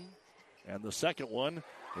bounce in, and the second one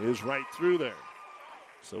is right through there.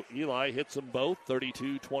 So Eli hits them both,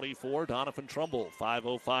 32-24. Doniphan Trumbull,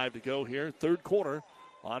 5:05 to go here. Third quarter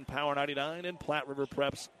on Power 99 and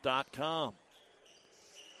PlatteRiverPreps.com.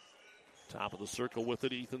 Top of the circle with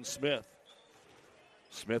it, Ethan Smith.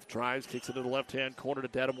 Smith drives, kicks it to the left-hand corner to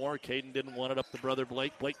Dedamore. Caden didn't want it up to brother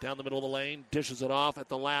Blake. Blake down the middle of the lane, dishes it off at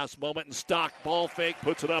the last moment, and Stock ball fake,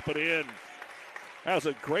 puts it up and in. That was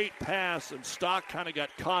a great pass, and Stock kind of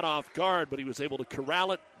got caught off guard, but he was able to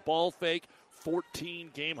corral it, ball fake.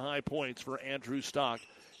 14 game-high points for Andrew Stock,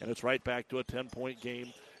 and it's right back to a 10-point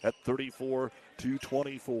game at 34-24.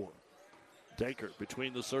 Dankert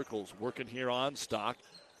between the circles, working here on Stock.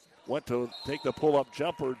 Went to take the pull-up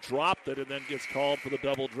jumper, dropped it, and then gets called for the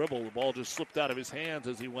double dribble. The ball just slipped out of his hands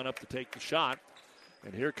as he went up to take the shot.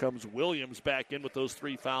 And here comes Williams back in with those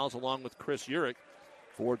 3 fouls, along with Chris Urich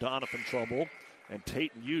for Doniphan Trumbull. And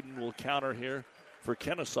Tatum Uden will counter here for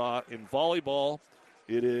Kenesaw. In volleyball,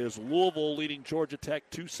 it is Louisville leading Georgia Tech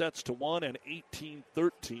 2-1, and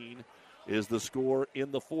 18-13 is the score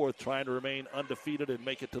in the fourth, trying to remain undefeated and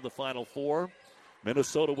make it to the Final Four.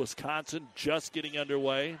 Minnesota, Wisconsin just getting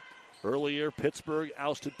underway. Earlier, Pittsburgh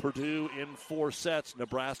ousted Purdue in 4 sets.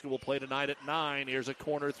 Nebraska will play tonight at 9. Here's a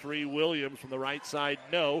corner 3. Williams from the right side,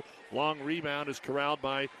 no. Long rebound is corralled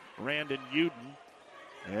by Randon Uden.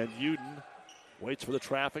 And Uden waits for the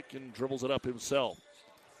traffic and dribbles it up himself.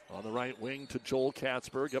 On the right wing to Joel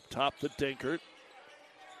Katzberg. Up top to Dankert.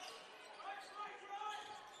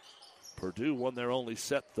 Purdue won their only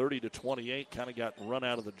set 30-28. Kind of got run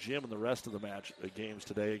out of the gym in the rest of the games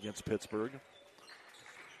today against Pittsburgh.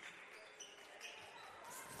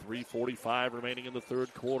 3:45 remaining in the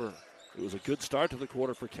third quarter. It was a good start to the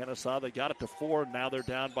quarter for Kenesaw. They got it to 4, and now they're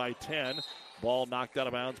down by 10. Ball knocked out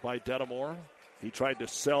of bounds by Dedamore. He tried to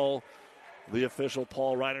sell the official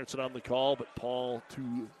Paul Reinertson on the call, but Paul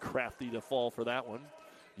too crafty to fall for that one.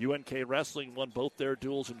 UNK Wrestling won both their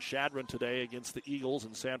duels in Chadron today against the Eagles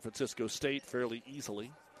and San Francisco State fairly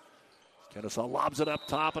easily. Kenesaw lobs it up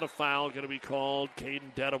top, and a foul going to be called.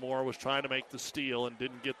 Caden Dedamore was trying to make the steal and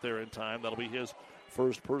didn't get there in time. That'll be his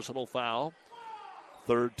first personal foul.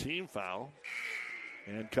 Third team foul.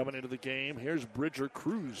 And coming into the game, here's Bridger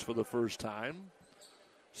Cruz for the first time.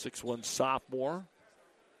 6'1" sophomore.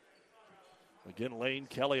 Again, Lane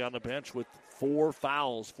Kelly on the bench with 4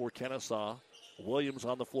 fouls for Kenesaw. Williams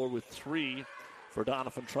on the floor with 3 for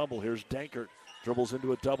Doniphan Trumbull. Here's Dankert. Dribbles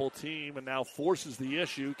into a double team and now forces the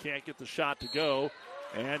issue. Can't get the shot to go.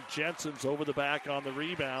 And Jensen's over the back on the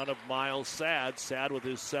rebound of Miles Sad. Sad with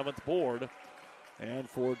his 7th board. And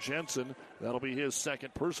for Jensen, that'll be his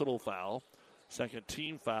second personal foul. Second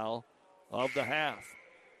team foul of the half.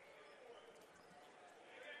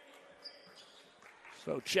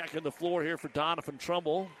 So checking the floor here for Doniphan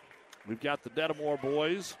Trumbull. We've got the Dedamore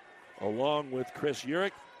boys along with Chris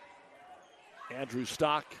Urich, Andrew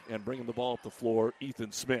Stock, and bringing the ball up the floor,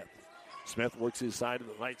 Ethan Smith. Smith works his side to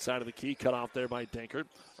the right side of the key, cut off there by Dankert.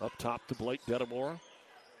 Up top to Blake Dedamore.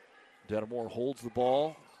 Dedamore holds the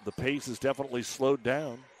ball. The pace is definitely slowed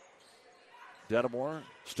down. Dedamore,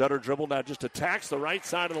 stutter dribble, now just attacks the right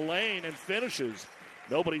side of the lane and finishes.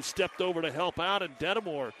 Nobody stepped over to help out, and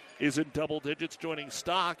Dedamore is in double digits, joining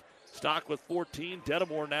Stock. Stock with 14,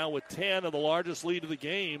 Dedamore now with 10, and the largest lead of the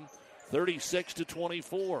game,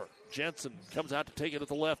 36-24. Jensen comes out to take it at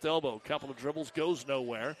the left elbow. Couple of dribbles, goes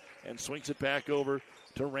nowhere, and swings it back over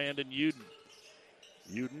to Randon Uden.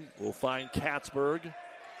 Uden will find Katzberg.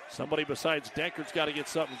 Somebody besides Denkert's got to get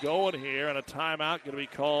something going here, and a timeout going to be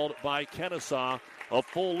called by Kenesaw, a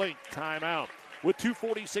full-length timeout. With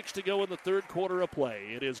 2:46 to go in the third quarter of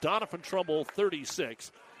play, it is Doniphan Trumbull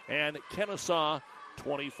 36 and Kenesaw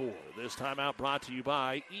 24. This timeout brought to you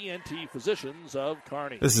by ENT Physicians of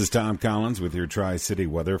Kearney. This is Tom Collins with your Tri-City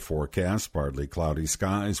weather forecast. Partly cloudy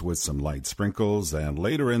skies with some light sprinkles, and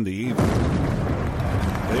later in the evening,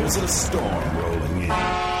 there's a storm rolling in.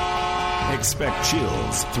 Expect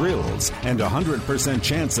chills, thrills, and 100%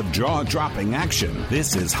 chance of jaw-dropping action.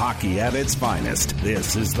 This is hockey at its finest.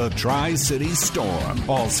 This is the Tri-City Storm.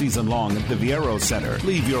 All season long at the Viero Center.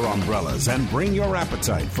 Leave your umbrellas and bring your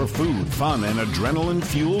appetite for food, fun, and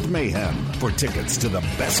adrenaline-fueled mayhem. For tickets to the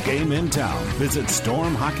best game in town, visit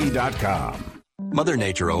stormhockey.com. Mother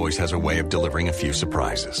Nature always has a way of delivering a few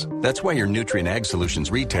surprises. That's why your Nutrien Ag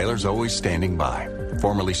Solutions retailer's always standing by.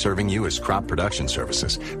 Formerly serving you as crop production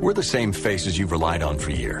services, we're the same faces you've relied on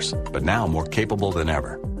for years, but now more capable than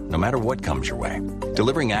ever, no matter what comes your way.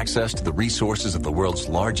 Delivering access to the resources of the world's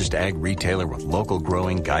largest ag retailer with local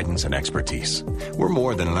growing guidance and expertise. We're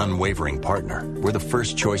more than an unwavering partner. We're the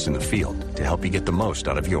first choice in the field to help you get the most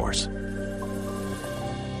out of yours.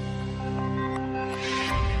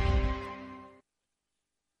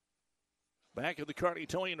 Back at the Kearney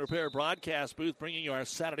Towing and Repair broadcast booth, bringing you our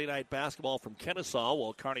Saturday night basketball from Kenesaw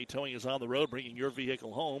while Kearney Towing is on the road, bringing your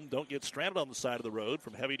vehicle home. Don't get stranded on the side of the road.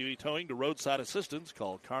 From heavy-duty towing to roadside assistance,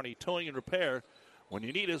 call Kearney Towing and Repair. When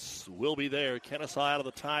you need us, we'll be there. Kenesaw out of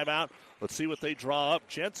the timeout. Let's see what they draw up.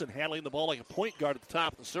 Jensen handling the ball like a point guard at the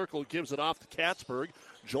top of the circle, gives it off to Katzberg.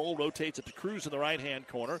 Joel rotates it to Cruz in the right-hand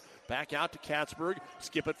corner. Back out to Katzberg.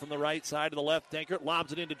 Skip it from the right side to the left. Dankert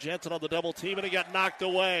lobs it into Jensen on the double team, and it got knocked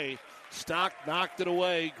away. Stock knocked it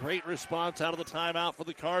away. Great response out of the timeout for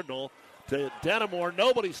the Cardinal. To Dedamore,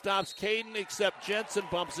 nobody stops Caden except Jensen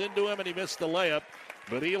bumps into him, and he missed the layup.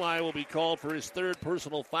 But Eli will be called for his third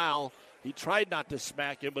personal foul. He tried not to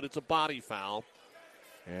smack him, but it's a body foul.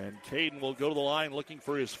 And Caden will go to the line looking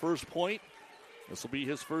for his first point. This will be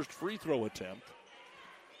his first free throw attempt.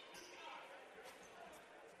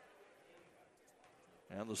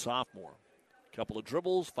 And the sophomore. Couple of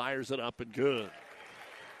dribbles, fires it up, and good.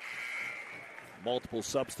 Multiple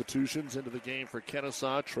substitutions into the game for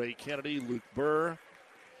Kenesaw. Trey Kennedy, Luke Burr.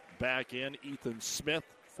 Back in, Ethan Smith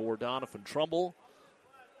for Doniphan Trumbull.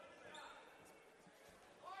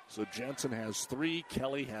 So Jensen has 3,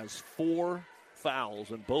 Kelly has 4 fouls,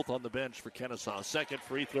 and both on the bench for Kenesaw. Second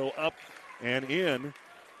free throw up and in.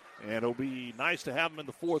 And it'll be nice to have him in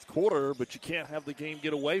the fourth quarter, but you can't have the game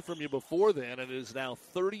get away from you before then. It is now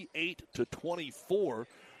 38-24.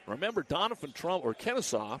 Remember, Doniphan Trumbull, or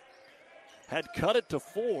Kenesaw, had cut it to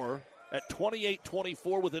 4 at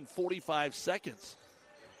 28-24 within 45 seconds.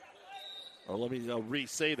 Or let me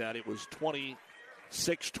re-say that. It was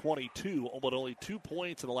 26-22, but only 2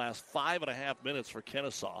 points in the last 5.5 minutes for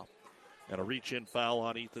Kenesaw. And a reach-in foul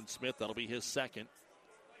on Ethan Smith. That'll be his second.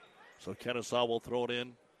 So Kenesaw will throw it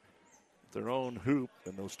in their own hoop.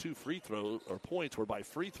 And those two free throws, or points, were by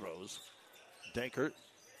free throws. Dankert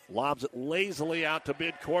lobs it lazily out to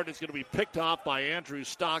midcourt. It's going to be picked off by Andrew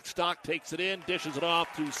Stock. Stock takes it in, dishes it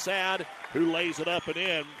off to Sad, who lays it up and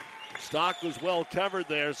in. Stock was well covered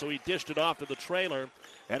there, so he dished it off to the trailer.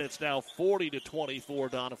 And it's now 40-24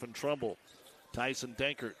 Doniphan Trumbull. Tyson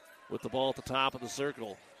Dankert with the ball at the top of the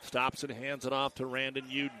circle. Stops and hands it off to Randon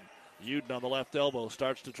Uden. Uden on the left elbow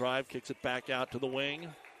starts to drive, kicks it back out to the wing.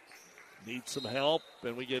 Needs some help,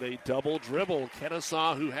 and we get a double dribble.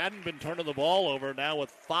 Kenesaw, who hadn't been turning the ball over, now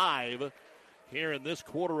with 5 here in this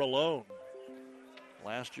quarter alone.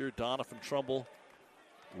 Last year, Doniphan Trumbull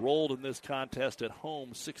rolled in this contest at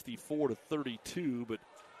home 64-32, but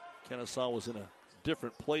Kenesaw was in a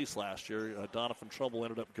different place last year. Doniphan Trumbull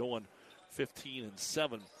ended up going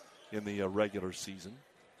 15-7 in the regular season.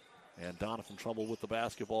 And Doniphan Trumbull with the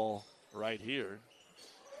basketball right here.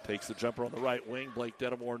 Takes the jumper on the right wing. Blake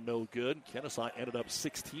Dedamore no good. Kenesaw ended up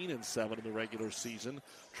 16-7 in the regular season.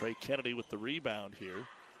 Trey Kennedy with the rebound here,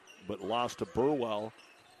 but lost to Burwell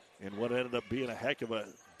in what ended up being a heck of a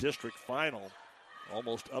district final.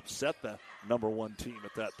 Almost upset the number 1 team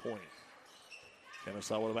at that point.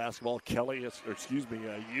 Kenesaw with the basketball.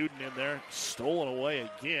 Uden in there. Stolen away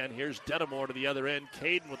again. Here's Dedamore to the other end.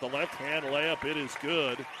 Caden with the left-hand layup. It is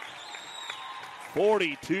good.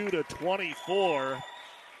 42-24.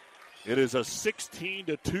 It is a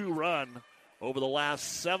 16-2 run over the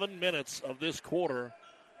last 7 minutes of this quarter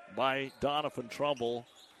by Doniphan Trumbull.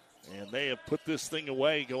 And they have put this thing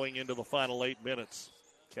away going into the final 8 minutes.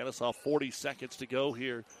 Kenesaw 40 seconds to go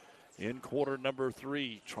here in quarter number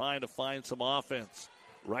 3, trying to find some offense.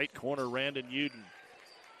 Right corner, Randon Uden.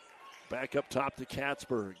 Back up top to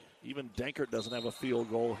Katzberg. Even Dankert doesn't have a field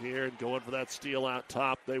goal here, and going for that steal out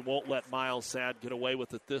top. They won't let Miles Sad get away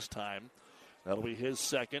with it this time. That'll be his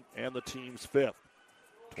second and the team's 5th.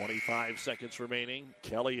 25 seconds remaining.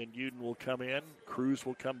 Kelly and Uden will come in. Cruz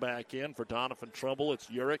will come back in for Doniphan Trumbull. It's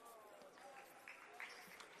Urich.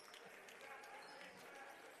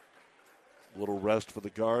 A little rest for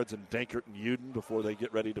the guards and Dankert and Uden before they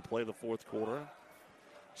get ready to play the fourth quarter.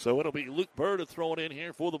 So it'll be Luke Burr to throw it in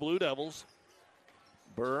here for the Blue Devils.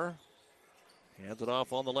 Burr hands it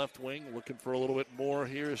off on the left wing. Looking for a little bit more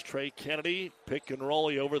here is Trey Kennedy. Pick and roll.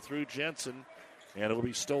 He overthrew Jensen. And it'll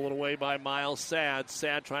be stolen away by Miles Sad.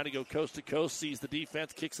 Sad trying to go coast to coast. Sees the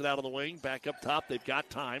defense. Kicks it out of the wing. Back up top. They've got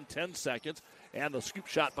time. 10 seconds. And the scoop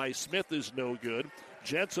shot by Smith is no good.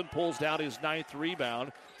 Jensen pulls down his 9th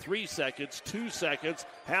rebound. 3 seconds. 2 seconds.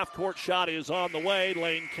 Half-court shot is on the way.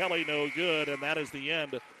 Lane Kelly no good. And that is the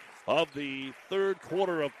end of the third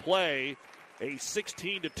quarter of play. A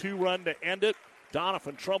 16-2 run to end it.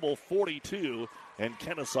 Doniphan Trumbull 42 and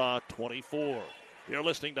Kenesaw 24. You're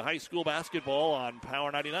listening to high school basketball on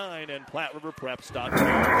Power 99 and PlatteRiverPreps.com.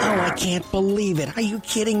 Oh, I can't believe it. Are you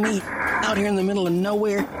kidding me? Out here in the middle of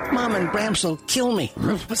nowhere, Mom and Bramps will kill me.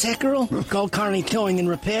 What's that, girl? Call Kearney Towing and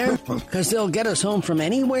Repair? Because they'll get us home from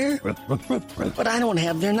anywhere? But I don't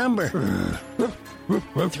have their number.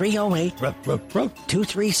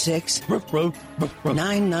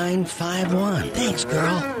 308-236-9951. Thanks,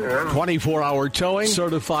 girl. 24-hour towing,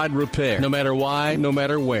 certified repair. No matter why, no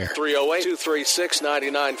matter where.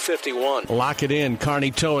 308-236-9951. Lock it in,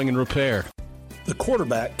 Kearney Towing and Repair. The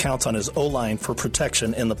quarterback counts on his O-line for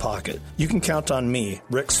protection in the pocket. You can count on me,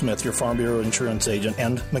 Rick Smith, your Farm Bureau insurance agent,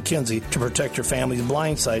 and McKinsey to protect your family's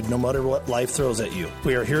blind side no matter what life throws at you.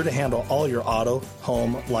 We are here to handle all your auto,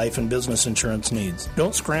 home, life, and business insurance needs.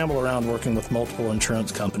 Don't scramble around working with multiple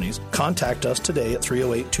insurance companies. Contact us today at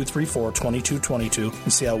 308-234-2222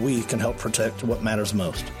 and see how we can help protect what matters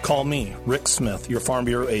most. Call me, Rick Smith, your Farm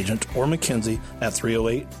Bureau agent, or McKinsey at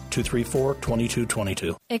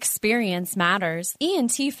 308-234-2222. Experience matters.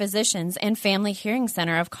 ENT Physicians and Family Hearing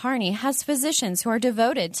Center of Kearney has physicians who are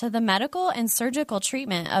devoted to the medical and surgical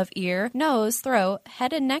treatment of ear, nose, throat,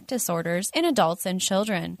 head and neck disorders in adults and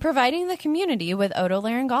children, providing the community with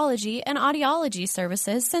otolaryngology and audiology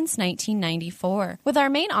services since 1994. With our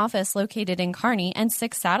main office located in Kearney and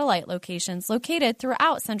 6 satellite locations located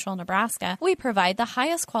throughout central Nebraska, we provide the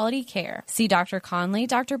highest quality care. See Dr. Conley,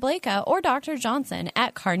 Dr. Blaka, or Dr. Johnson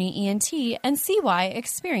at Kearney ENT and see why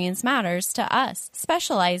experience matters to us,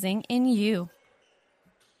 specializing in you.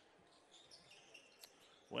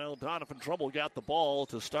 Well, Doniphan Trumbull got the ball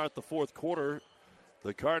to start the fourth quarter.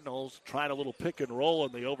 The Cardinals tried a little pick and roll,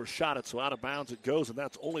 and they overshot it, so out of bounds it goes, and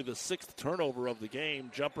that's only the 6th turnover of the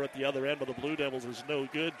game. Jumper at the other end of the Blue Devils is no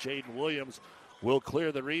good. Jaden Williams will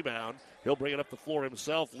clear the rebound. He'll bring it up the floor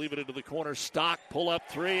himself, leave it into the corner. Stock, pull up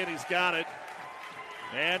 3, and he's got it.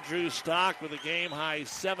 Andrew Stock with a game-high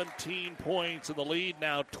 17 points, and the lead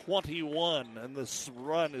now 21, and this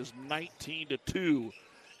run is 19-2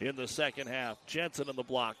 in the second half. Jensen in the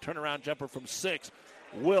block. Turnaround jumper from 6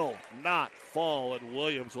 will not fall, and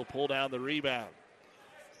Williams will pull down the rebound.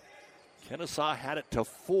 Kenesaw had it to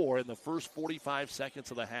 4 in the first 45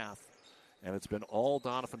 seconds of the half, and it's been all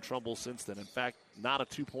Doniphan Trumbull since then. In fact, not a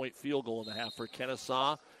 2-point field goal in the half for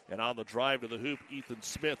Kenesaw, and on the drive to the hoop, Ethan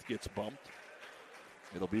Smith gets bumped.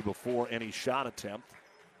 It'll be before any shot attempt.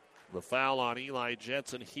 The foul on Eli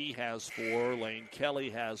Jensen, he has 4. Lane Kelly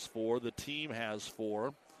has 4. The team has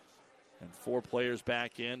 4. And 4 players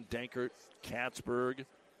back in. Dankert, Katzberg,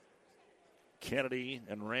 Kennedy,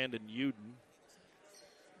 and Randon Uden.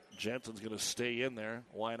 Jensen's going to stay in there.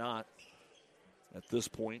 Why not? At this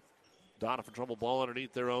point, Doniphan Trumbull ball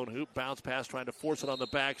underneath their own hoop. Bounce pass trying to force it on the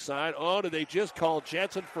backside. Oh, did they just call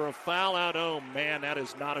Jensen for a foul out? Oh, man, that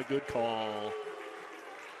is not a good call.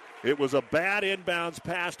 It was a bad inbounds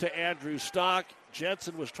pass to Andrew Stock.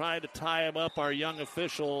 Jensen was trying to tie him up. Our young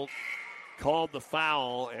official called the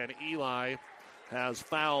foul, and Eli has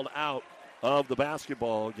fouled out of the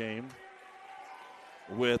basketball game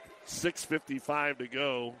with 6:55 to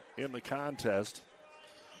go in the contest.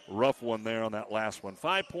 Rough one there on that last one.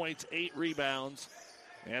 5 points, 8 rebounds,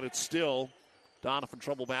 and it's still Doniphan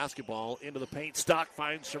Trumbull basketball into the paint. Stock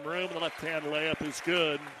finds some room. The left-hand layup is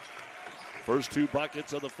good. First 2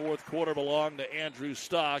 buckets of the fourth quarter belong to Andrew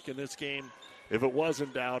Stock, and this game, if it was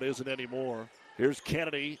in doubt, isn't anymore. Here's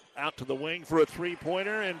Kennedy out to the wing for a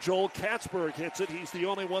three-pointer, and Joel Katzberg hits it. He's the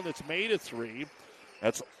only one that's made a 3.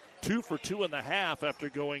 That's 2 for 2 in the half after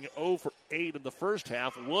going 0 for 8 in the first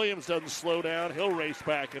half. Williams doesn't slow down. He'll race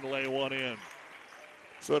back and lay one in.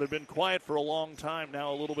 So it had been quiet for a long time.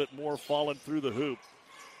 Now a little bit more falling through the hoop.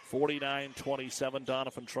 49-27,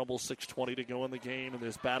 Doniphan Trumbull, 6:20 to go in the game in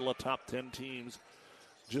this battle of top 10 teams.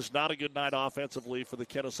 Just not a good night offensively for the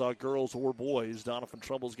Kenesaw girls or boys. Doniphan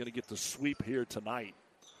Trumbull's going to get the sweep here tonight.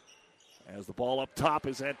 As the ball up top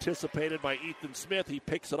is anticipated by Ethan Smith, he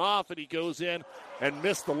picks it off and he goes in and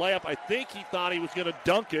missed the layup. I think he thought he was going to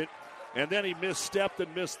dunk it, and then he misstepped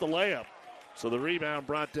and missed the layup. So the rebound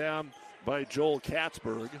brought down by Joel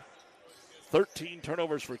Katzberg. 13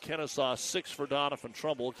 turnovers for Kenesaw, 6 for Doniphan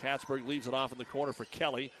Trumbull. Katzberg leaves it off in the corner for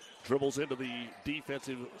Kelly. Dribbles into the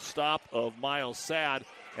defensive stop of Miles Sad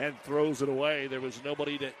and throws it away. There was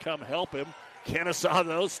nobody to come help him. Kenesaw,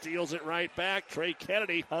 though, steals it right back. Trey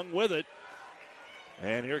Kennedy hung with it.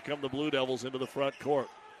 And here come the Blue Devils into the front court.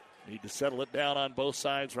 Need to settle it down on both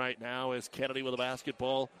sides right now as Kennedy with a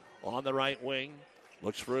basketball on the right wing.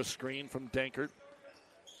 Looks for a screen from Dankert.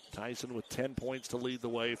 Tyson with 10 points to lead the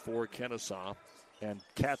way for Kenesaw. And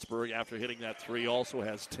Katzberg, after hitting that 3, also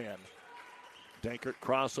has 10. Dankert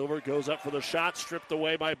crossover, goes up for the shot, stripped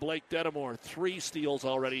away by Blake Dedamore. 3 steals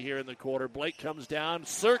already here in the quarter. Blake comes down,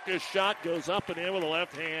 circus shot goes up and in with the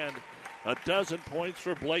left hand. 12 points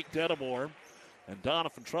for Blake Dedamore. And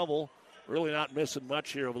Doniphan Trumbull really not missing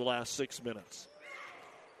much here over the last 6 minutes.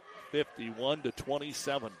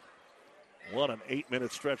 51-27. What an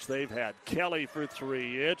 8-minute stretch they've had. Kelly for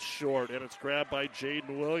 3. It's short, and it's grabbed by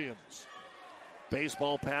Jaden Williams.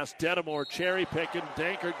 Baseball pass, Dedamore cherry picking.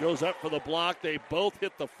 Dankert goes up for the block. They both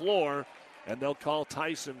hit the floor, and they'll call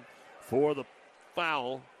Tyson for the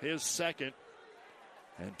foul, his second.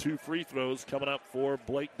 And 2 free throws coming up for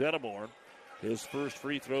Blake Dedamore, his first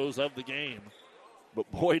free throws of the game.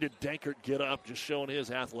 But boy, did Dankert get up, just showing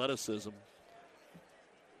his athleticism.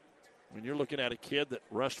 I mean, you're looking at a kid that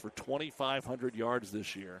rushed for 2,500 yards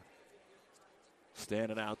this year.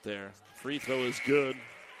 Standing out there. Free throw is good.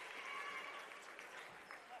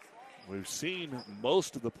 We've seen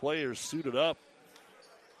most of the players suited up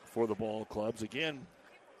for the ball clubs. Again,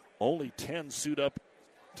 only 10 suit up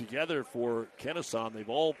together for Kenesaw, and they've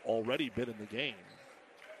all already been in the game.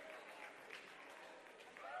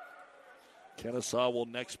 Kenesaw will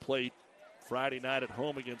next play Friday night at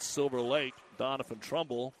home against Silver Lake. Doniphan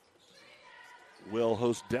Trumbull will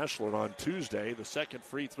host Deschler on Tuesday. The second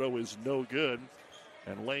free throw is no good,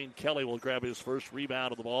 and Lane Kelly will grab his first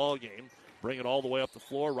rebound of the ball game. Bring it all the way up the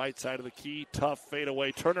floor, right side of the key. Tough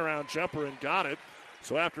fadeaway turnaround jumper and got it.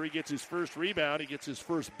 So after he gets his first rebound, he gets his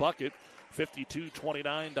first bucket.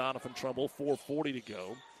 52-29, Doniphan Trumbull, 4:40 to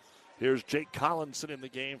go. Here's Jake Collinson in the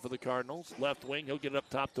game for the Cardinals. Left wing, he'll get it up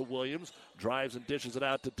top to Williams. Drives and dishes it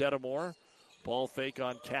out to Dedamore. Ball fake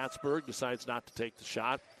on Katzberg, decides not to take the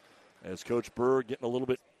shot. As Coach Berg getting a little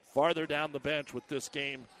bit farther down the bench with this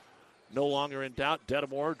game no longer in doubt.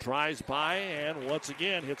 Dedamore drives by and once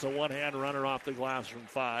again hits a one-hand runner off the glass from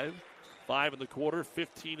 5. 5 in the quarter,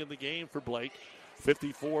 15 in the game for Blake.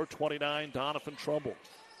 54-29, Doniphan Trumbull.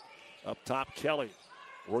 Up top, Kelly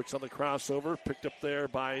Works on the crossover, picked up there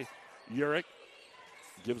by Urick.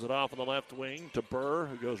 Gives it off on the left wing to Burr,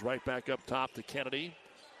 who goes right back up top to Kennedy.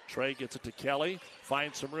 Trey gets it to Kelly.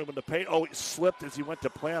 Finds some room in the paint. Oh, he slipped as he went to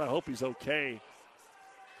plant. I hope he's okay.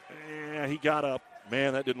 Yeah, he got up.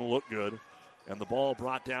 Man, that didn't look good. And the ball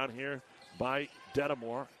brought down here by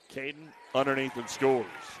Dedamore. Caden underneath and scores.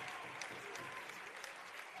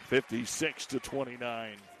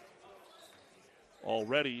 56-29.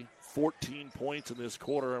 Already 14 points in this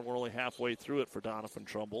quarter, and we're only halfway through it for Doniphan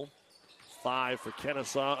Trumbull. 5 for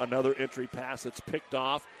Kenesaw. Another entry pass that's picked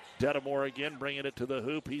off. Dedamore again bringing it to the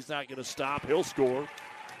hoop. He's not going to stop. He'll score.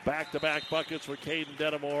 Back-to-back buckets for Caden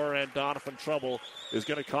Dedamore, and Doniphan Trumbull is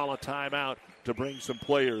going to call a timeout to bring some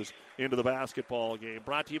players into the basketball game.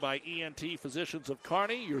 Brought to you by ENT Physicians of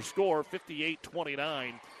Kearney. Your score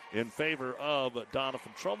 58-29 in favor of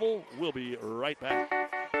Doniphan Trumbull. We'll be right back.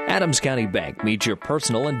 Adams County Bank meets your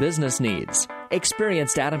personal and business needs.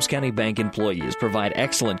 Experienced Adams County Bank employees provide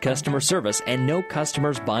excellent customer service and know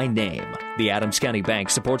customers by name. The Adams County Bank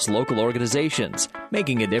supports local organizations,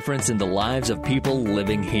 making a difference in the lives of people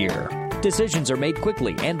living here. Decisions are made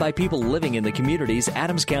quickly and by people living in the communities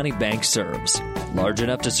Adams County Bank serves. Large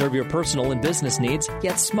enough to serve your personal and business needs,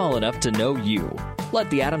 yet small enough to know you. Let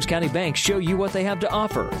the Adams County Bank show you what they have to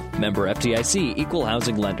offer. Member FDIC, Equal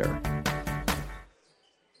Housing Lender.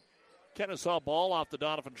 Kenesaw ball off the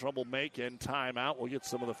Doniphan Trumbull make and timeout. We'll get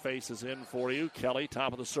some of the faces in for you. Kelly,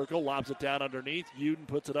 top of the circle, lobs it down underneath. Uden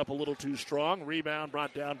puts it up a little too strong. Rebound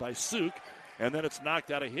brought down by Suk, and then it's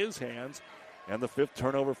knocked out of his hands. And the 5th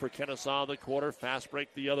turnover for Kenesaw of the quarter. Fast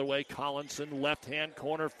break the other way. Collinson, left-hand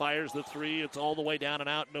corner, fires the 3. It's all the way down and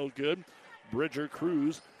out, no good. Bridger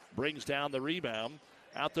Cruz brings down the rebound.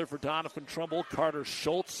 Out there for Doniphan Trumbull, Carter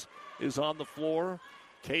Schultz is on the floor.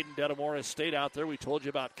 Caden Dedamore has stayed out there. We told you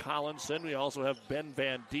about Collinson. We also have Ben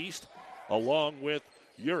Van Diest along with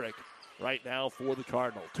Urick right now for the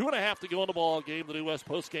Cardinal. 2.5 to go in the ball game. The New West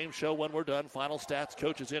postgame show when we're done. Final stats,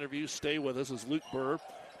 coaches' interviews. Stay with us as Luke Burr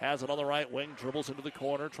has it on the right wing, dribbles into the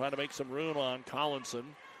corner, trying to make some room on Collinson.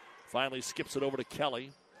 Finally skips it over to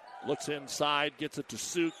Kelly. Looks inside, gets it to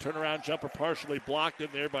Suk. Turnaround jumper partially blocked in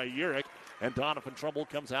there by Urick. And Doniphan Trumbull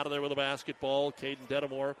comes out of there with a basketball. Caden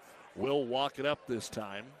Dedamore will walk it up this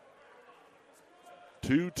time.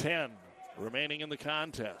 2:10 remaining in the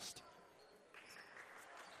contest.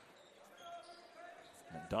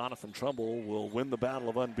 And Doniphan Trumbull will win the battle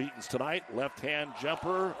of unbeatens tonight. Left-hand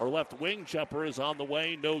jumper, or left wing jumper is on the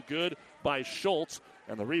way. No good by Schultz.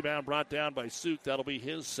 And the rebound brought down by Suk. That'll be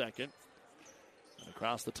his second. And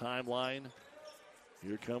across the timeline,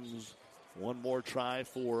 here comes one more try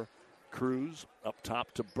for Cruz. Up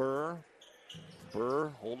top to Burr. Burr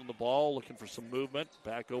holding the ball, looking for some movement.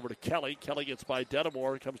 Back over to Kelly. Kelly gets by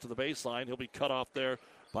Dedamore, comes to the baseline. He'll be cut off there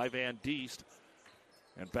by Van Diest.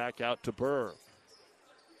 And back out to Burr.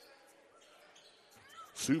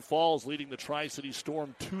 Sioux Falls leading the Tri-City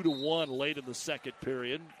Storm 2-1 late in the second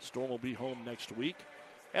period. Storm will be home next week.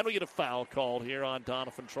 And we get a foul called here on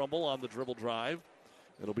Doniphan Trumbull on the dribble drive.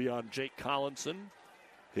 It'll be on Jake Collinson,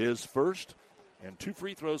 his first. And 2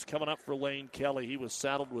 free throws coming up for Lane Kelly. He was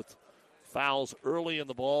saddled with fouls early in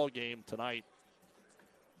the ball game tonight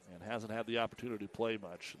and hasn't had the opportunity to play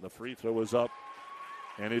much. The free throw is up,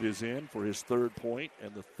 and it is in for his 3rd point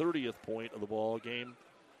and the 30th point of the ball game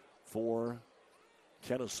for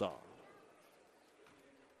Kenesaw.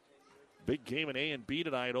 Big game in A and B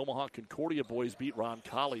tonight. Omaha Concordia boys beat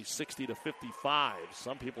Roncalli 60-55.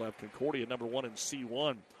 Some people have Concordia number 1 in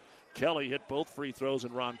C1. Kelly hit both free throws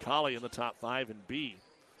in Roncalli in the top 5 in B.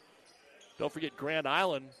 Don't forget Grand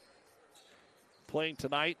Island playing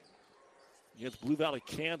tonight against Blue Valley,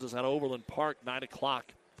 Kansas at Overland Park, 9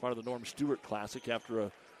 o'clock, part of the Norm Stewart Classic after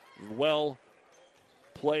a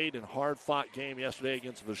well-played and hard-fought game yesterday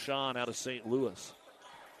against Vashon out of St. Louis.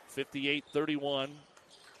 58-31.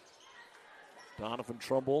 Doniphan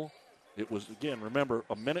Trumbull. It was, again, remember,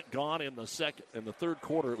 a minute gone in the 3rd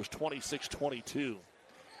quarter. It was 26-22.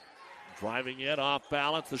 Driving in off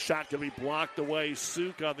balance. The shot can be blocked away.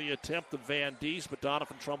 Suk on the attempt of Van Diest, but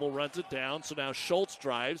Doniphan Trumbull runs it down. So now Schultz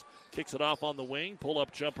drives, kicks it off on the wing.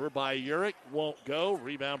 Pull-up jumper by Urick. Won't go.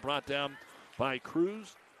 Rebound brought down by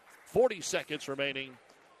Cruz. 40 seconds remaining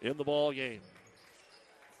in the ball game.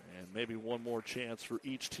 And maybe one more chance for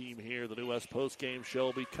each team here. The New West postgame show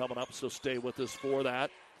will be coming up, so stay with us for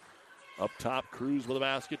that. Up top, Cruz with a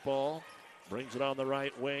basketball. Brings it on the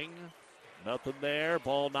right wing. Nothing there.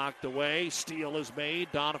 Ball knocked away. Steal is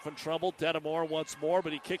made. Doniphan Trumbull. Dedamore once more,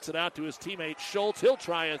 but he kicks it out to his teammate Schultz. He'll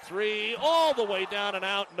try a 3. All the way down and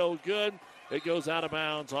out. No good. It goes out of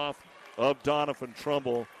bounds off of Doniphan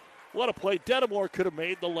Trumbull. What a play. Dedamore could have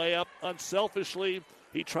made the layup unselfishly.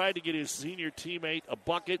 He tried to get his senior teammate a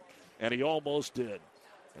bucket, and he almost did.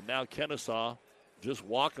 And now Kenesaw just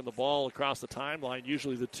walking the ball across the timeline.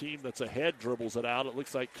 Usually the team that's ahead dribbles it out. It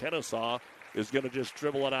looks like Kenesaw is going to just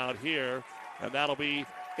dribble it out here, and that'll be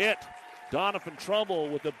it. Doniphan Trumbull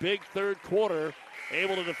with the big third quarter,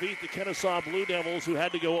 able to defeat the Kenesaw Blue Devils, who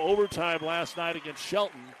had to go overtime last night against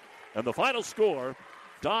Shelton. And the final score,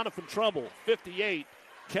 Doniphan Trumbull 58,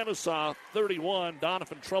 Kenesaw 31.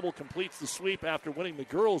 Doniphan Trumbull completes the sweep after winning the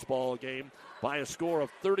girls' ball game by a score of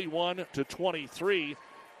 31-23.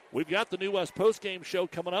 We've got the New West postgame show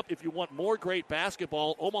coming up. If you want more great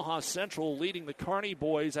basketball, Omaha Central leading the Kearney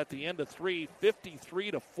boys at the end of 3,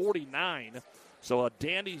 53-49. So a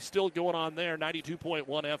dandy still going on there, 92.1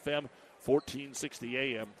 FM, 1460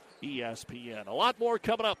 AM. ESPN. A lot more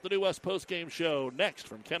coming up. The New West postgame show next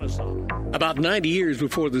from Kenesaw. About 90 years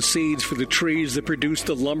before the seeds for the trees that produce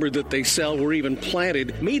the lumber that they sell were even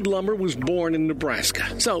planted, Meade Lumber was born in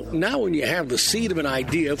Nebraska. So now when you have the seed of an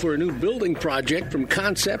idea for a new building project from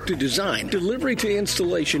concept to design, delivery to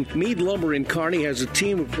installation, Meade Lumber in Kearney has a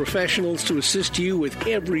team of professionals to assist you with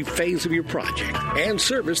every phase of your project and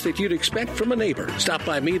service that you'd expect from a neighbor. Stop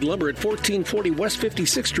by Meade Lumber at 1440 West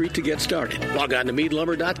 56th Street to get started. Log on to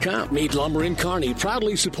MeadeLumber.com. Meade Lumber in Kearney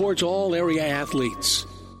proudly supports all area athletes.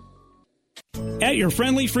 At your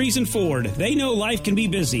friendly Friesen Ford, they know life can be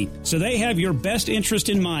busy, so they have your best interest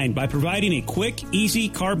in mind by providing a quick, easy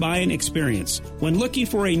car buying experience. When looking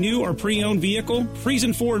for a new or pre-owned vehicle,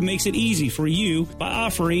 Friesen Ford makes it easy for you by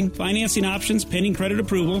offering financing options pending credit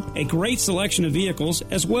approval, a great selection of vehicles,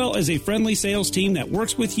 as well as a friendly sales team that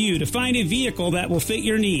works with you to find a vehicle that will fit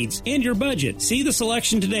your needs and your budget. See the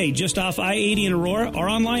selection today just off I-80 in Aurora or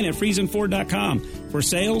online at FriesenFord.com. For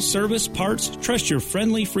sales, service, parts, trust your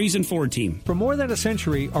friendly Friesen Ford team. For more than a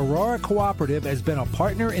century, Aurora Cooperative has been a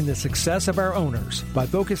partner in the success of our owners. By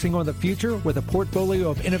focusing on the future with a portfolio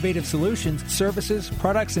of innovative solutions, services,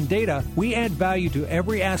 products, and data, we add value to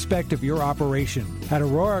every aspect of your operation. At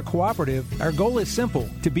Aurora Cooperative, our goal is simple: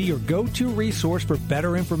 to be your go-to resource for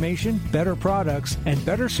better information, better products, and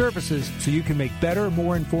better services so you can make better,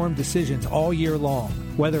 more informed decisions all year long.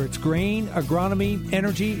 Whether it's grain, agronomy,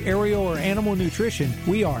 energy, aerial, or animal nutrition,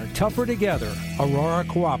 we are tougher together. Aurora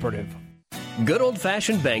Cooperative. Good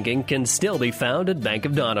old-fashioned banking can still be found at Bank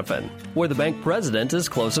of Doniphan, where the bank president is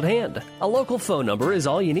close at hand. A local phone number is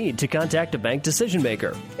all you need to contact a bank decision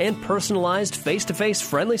maker, and personalized face-to-face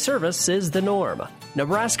friendly service is the norm.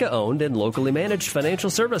 Nebraska-owned and locally managed financial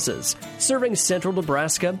services, serving central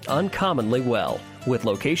Nebraska uncommonly well, with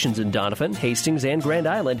locations in Doniphan, Hastings, and Grand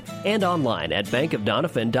Island, and online at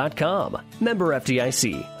bankofdoniphan.com. Member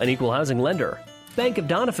FDIC, an equal housing lender. Bank of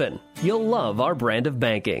Doniphan. You'll love our brand of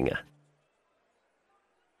banking.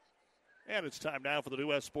 And it's time now for the New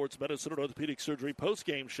West Sports Medicine and Orthopedic Surgery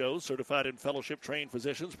post-game show. Certified and fellowship-trained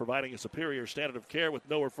physicians providing a superior standard of care with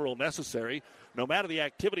no referral necessary. No matter the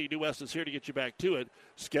activity, New West is here to get you back to it.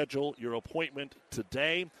 Schedule your appointment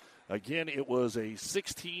today. Again, it was a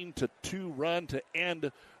 16-2 run to end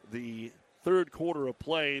the third quarter of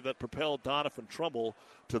play that propelled Doniphan Trumbull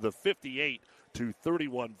to the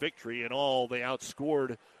 58-31 victory. In all, they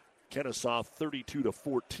outscored Kenesaw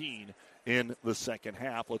 32-14 in the second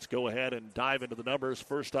half. Let's go ahead and dive into the numbers.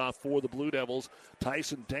 First off, for the Blue Devils,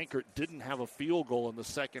 Tyson Dankert didn't have a field goal in the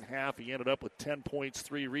second half. He ended up with 10 points,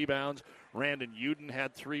 3 rebounds. Randon Uden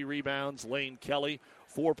had 3 rebounds. Lane Kelly,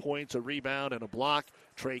 4 points, a rebound, and a block.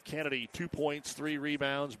 Trey Kennedy, 2 points, 3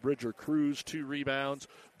 rebounds. Bridger Cruz, 2 rebounds.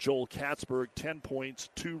 Joel Katzberg, 10 points,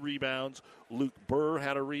 2 rebounds. Luke Burr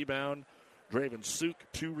had a rebound. Draven Suk,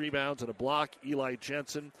 2 rebounds and a block. Eli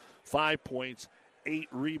Jensen, 5 points, 8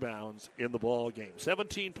 rebounds in the ball game.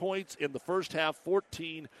 17 points in the first half,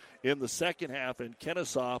 14 in the second half, and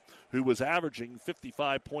Kenesaw, who was averaging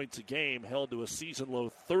 55 points a game, held to a season-low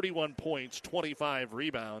 31 points, 25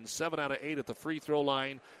 rebounds, 7 out of 8 at the free throw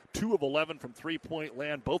line, 2 of 11 from three-point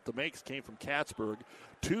land. Both the makes came from Katzberg.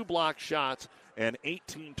 2 block shots and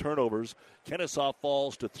 18 turnovers. Kenesaw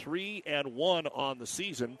falls to 3-1 on the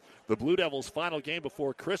season. The Blue Devils' final game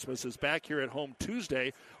before Christmas is back here at home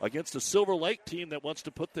Tuesday against a Silver Lake team that wants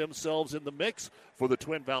to put themselves in the mix for the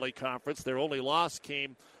Twin Valley Conference. Their only loss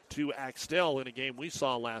came to Axtell in a game we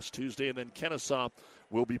saw last Tuesday, and then Kenesaw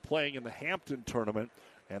will be playing in the Hampton tournament,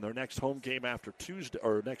 and their next home game after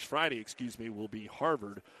next Friday, will be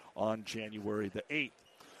Harvard on January the 8th.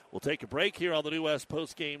 We'll take a break here on the New West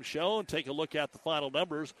postgame show and take a look at the final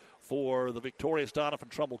numbers for the victorious Doniphan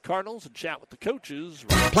Trumbull Cardinals and chat with the coaches.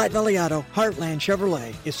 Platte Valley Auto, Heartland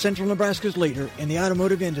Chevrolet is Central Nebraska's leader in the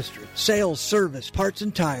automotive industry. Sales, service, parts,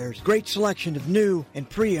 and tires. Great selection of new and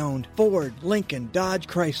pre-owned Ford, Lincoln, Dodge,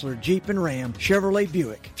 Chrysler, Jeep, and Ram, Chevrolet,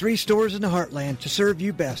 Buick. 3 stores in the Heartland to serve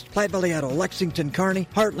you best. Platte Valley Auto, Lexington, Kearney,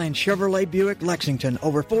 Heartland Chevrolet, Buick, Lexington.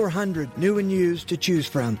 Over 400 new and used to choose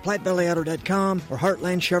from. PlatteValleyAuto.com or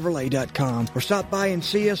HeartlandChevrolet.com. Or stop by and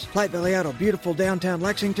see us. Platte Valley Auto, beautiful downtown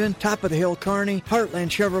Lexington, top of the hill Kearney, Heartland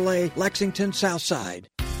Chevrolet, Lexington, Southside.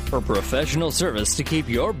 For professional service to keep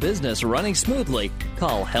your business running smoothly,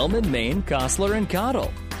 call Hellman, Maine, Kostler, and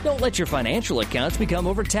Cottle. Don't let your financial accounts become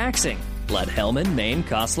overtaxing. Let Hellman, Maine,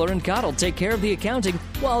 Kostler, and Cottle take care of the accounting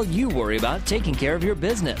while you worry about taking care of your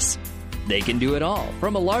business. They can do it all,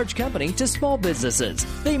 from a large company to small businesses.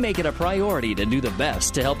 They make it a priority to do the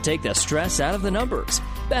best to help take the stress out of the numbers.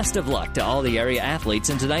 Best of luck to all the area athletes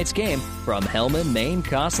in tonight's game from Hellman, Maine,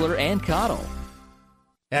 Kostler, and Cottle.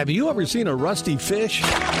 Have you ever seen a rusty fish?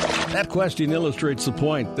 That question illustrates the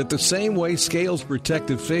point that the same way Scales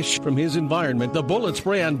protected fish from his environment, the bullet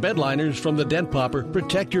spray-on bed liners from the Dent Popper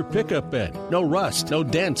protect your pickup bed. No rust, no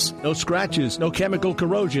dents, no scratches, no chemical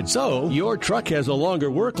corrosion. So, your truck has a longer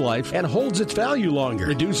work life and holds its value longer,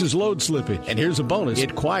 reduces load slippage. And here's a bonus,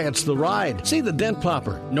 it quiets the ride. See the Dent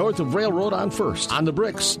Popper, north of Railroad on 1st, on the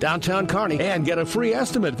Bricks, downtown Kearney, and get a free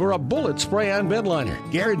estimate for a bullet spray-on bed liner.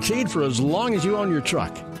 Guaranteed for as long as you own your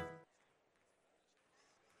truck.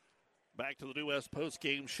 Back to the New West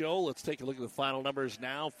post-game show. Let's take a look at the final numbers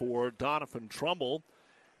now for Doniphan Trumbull.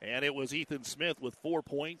 And it was Ethan Smith with 4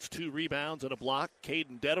 points, 2 rebounds, and a block.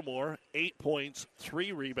 Caden Dedamore, 8 points,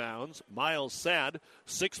 3 rebounds. Miles Sad,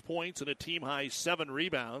 6 points and a team-high 7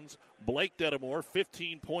 rebounds. Blake Dedamore,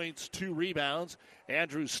 15 points, 2 rebounds.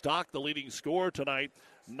 Andrew Stock, the leading scorer tonight,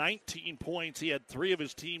 19 points. He had 3 of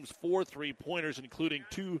his team's 4 3-pointers, including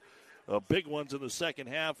 2 big ones in the second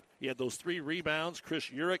half. He had those 3 rebounds. Chris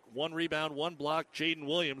Urich, 1 rebound, 1 block. Jaden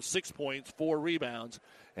Williams, 6 points, 4 rebounds,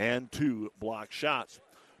 and 2 block shots.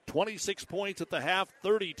 26 points at the half,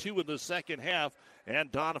 32 in the second half.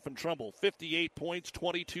 And Doniphan Trumbull, 58 points,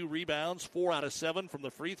 22 rebounds, 4 out of 7 from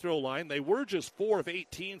the free throw line. They were just 4 of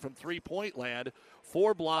 18 from three-point land,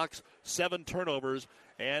 4 blocks, 7 turnovers.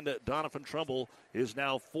 And Doniphan Trumbull is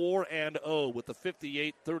now 4-0 with the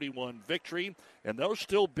 58-31 victory. And they're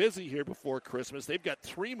still busy here before Christmas. They've got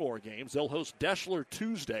 3 more games. They'll host Deschler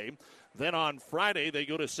Tuesday. Then on Friday, they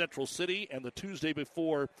go to Central City. And the Tuesday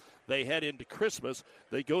before they head into Christmas,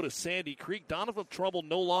 they go to Sandy Creek. Doniphan Trumbull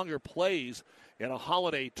no longer plays in a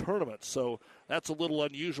holiday tournament, so that's a little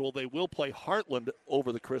unusual. They will play Heartland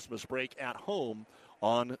over the Christmas break at home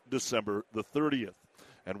on December the 30th.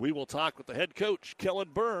 And we will talk with the head coach, Kellen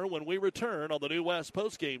Burr, when we return on the New West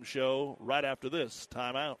postgame show right after this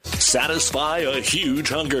timeout. Satisfy a huge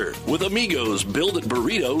hunger with Amigos Build-It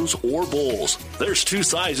Burritos or Bowls. There's 2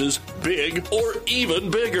 sizes, big or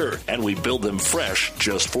even bigger, and we build them fresh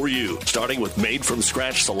just for you. Starting with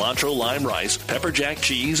made-from-scratch cilantro lime rice, pepper jack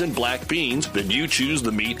cheese, and black beans, then you choose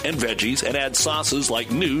the meat and veggies and add sauces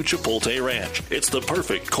like new Chipotle Ranch. It's the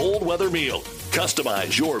perfect cold weather meal.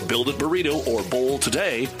 Customize your Build-It Burrito or Bowl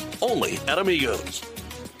today, only at Amigos.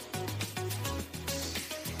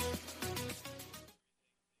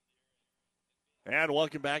 And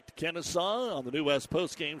welcome back to Kenesaw on the New West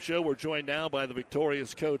postgame show. We're joined now by the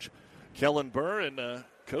victorious coach, Kellen Burr. And,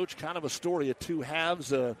 Coach, kind of a story of 2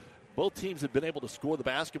 halves. Both teams have been able to score the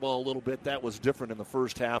basketball a little bit. That was different in the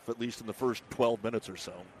first half, at least in the first 12 minutes or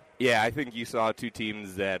so. Yeah, I think you saw 2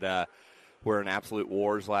 teams that were in absolute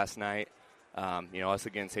wars last night. Us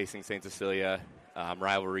against Hastings St. Cecilia,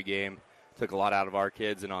 rivalry game. Took a lot out of our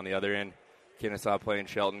kids. And on the other end, Kenesaw playing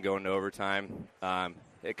Shelton going to overtime.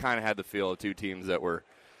 It kind of had the feel of 2 teams that were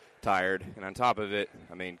tired. And on top of it,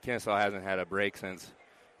 Kenesaw hasn't had a break since,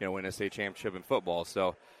 winning a state championship in football.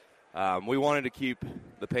 So we wanted to keep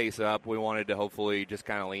the pace up. We wanted to hopefully just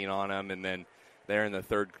kind of lean on them. And then there in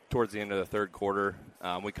towards the end of the third quarter,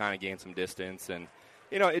 we kind of gained some distance. And,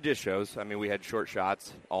 it just shows. We had short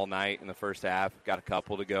shots all night in the first half. Got a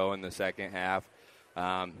couple to go in the second half.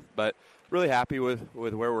 But really happy with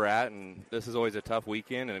where we're at. And this is always a tough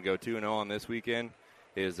weekend. And to go 2-0 on this weekend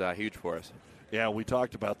is huge for us. Yeah, we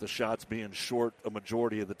talked about the shots being short a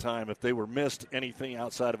majority of the time. If they were missed anything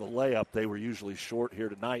outside of a layup, they were usually short here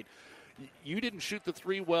tonight. You didn't shoot the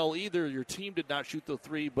 3 well either. Your team did not shoot the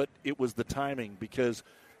 3, but it was the timing because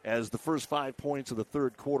as the first 5 points of the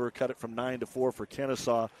third quarter cut it from 9-4 for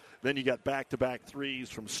Kenesaw, then you got back-to-back threes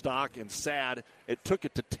from Stock and Sad. It took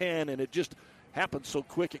it to 10, and it just happened so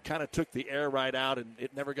quick it kind of took the air right out, and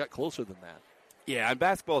it never got closer than that. Yeah, and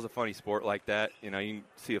basketball is a funny sport like that. You can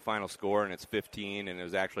see a final score and it's 15, and it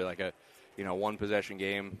was actually like a, one possession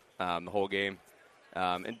game, the whole game.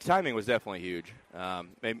 And timing was definitely huge.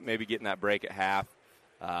 Maybe getting that break at half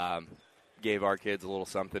gave our kids a little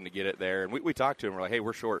something to get it there. And we talked to them. We're like, hey,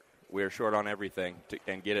 we're short. We're short on everything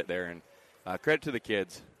and get it there. And credit to the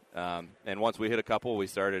kids. And once we hit a couple, we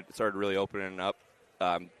started really opening up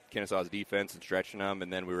Kenesaw's defense and stretching them,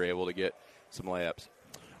 and then we were able to get some layups.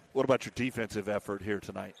 What about your defensive effort here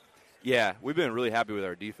tonight? Yeah, we've been really happy with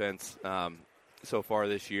our defense so far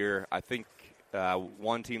this year. I think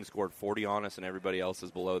one team scored 40 on us, and everybody else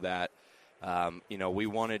is below that. We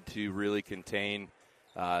wanted to really contain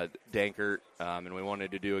Dankert, and we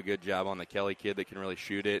wanted to do a good job on the Kelly kid that can really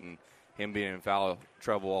shoot it, and him being in foul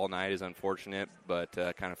trouble all night is unfortunate, but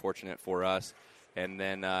kind of fortunate for us. And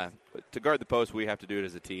then to guard the post, we have to do it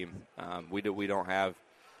as a team. We don't have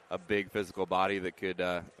a big physical body that could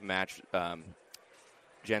match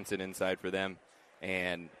Jensen inside for them,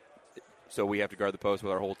 and so we have to guard the post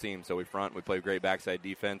with our whole team. So we play great backside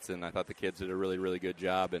defense, and I thought the kids did a really, really good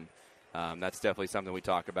job, and that's definitely something we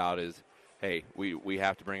talk about is, hey, we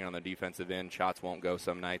have to bring it on the defensive end. Shots won't go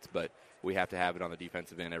some nights, but we have to have it on the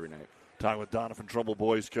defensive end every night. Talking with Doniphan Trumbull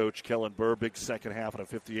boys coach Kellen Burr. Big second half and a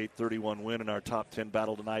 58-31 win in our top 10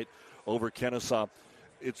 battle tonight over Kenesaw.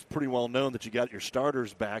 It's pretty well known that you got your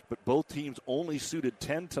starters back, but both teams only suited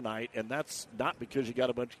 10 tonight, and that's not because you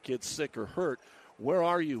got a bunch of kids sick or hurt. Where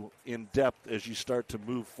are you in depth as you start to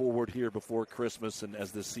move forward here before Christmas and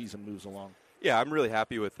as this season moves along? Yeah, I'm really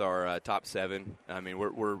happy with our top 7. I mean,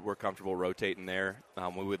 we're comfortable rotating there.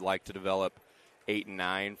 We would like to develop 8 and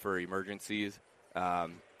 9 for emergencies.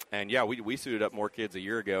 And, yeah, we suited up more kids a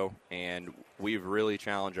year ago, and we've really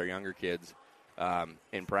challenged our younger kids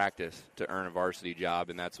in practice to earn a varsity job,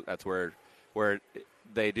 and that's where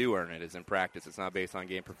they do earn it, is in practice. It's not based on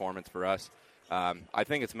game performance for us. I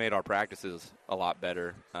think it's made our practices a lot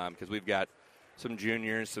better because we've got some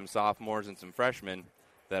juniors, some sophomores, and some freshmen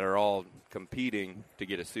that are all competing to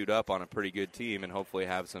get a suit up on a pretty good team and hopefully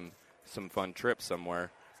have some fun trips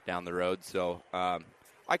somewhere down the road. So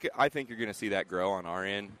I think you're going to see that grow on our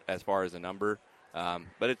end as far as a number,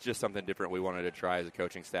 but it's just something different we wanted to try as a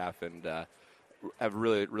coaching staff, and have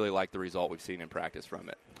really, really liked the result we've seen in practice from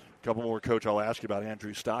it. A couple more, Coach, I'll ask you about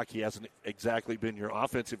Andrew Stock. He hasn't exactly been your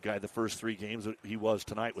offensive guy the first 3 games. He was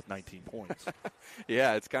tonight with 19 points.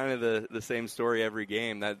 Yeah, it's kind of the same story every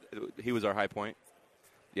game. That he was our high point.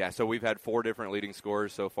 Yeah, so we've had 4 different leading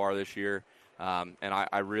scorers so far this year, and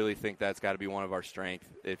I really think that's got to be one of our strengths.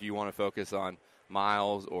 If you want to focus on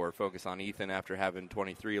Miles or focus on Ethan after having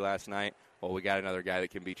 23 last night, well, we got another guy that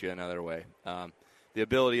can beat you another way. The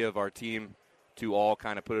ability of our team to all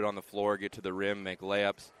kind of put it on the floor, get to the rim, make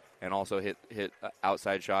layups, and also hit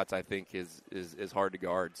outside shots, I think is hard to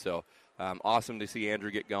guard. So awesome to see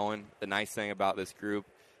Andrew get going. The nice thing about this group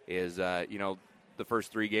is, the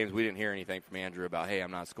first 3 games we didn't hear anything from Andrew about, hey,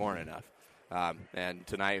 I'm not scoring enough. And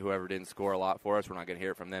tonight, whoever didn't score a lot for us, we're not going to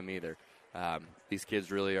hear it from them either. These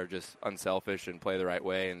kids really are just unselfish and play the right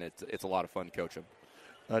way, and it's a lot of fun to coach them.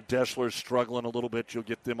 Deschler's struggling a little bit. You'll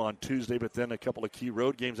get them on Tuesday, but then a couple of key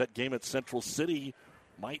road games. That game at Central City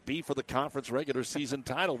might be for the conference regular season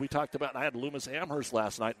title. We talked about, I had Loomis Amherst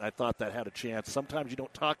last night, and I thought that had a chance. Sometimes you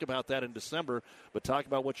don't talk about that in December, but talk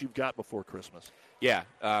about what you've got before Christmas. Yeah,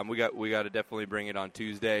 we got to definitely bring it on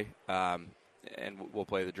Tuesday, and we'll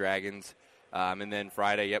play the Dragons. And then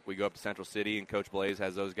Friday, we go up to Central City, and Coach Blaze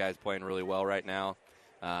has those guys playing really well right now.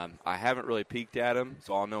 I haven't really peeked at them,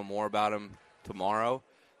 so I'll know more about them tomorrow.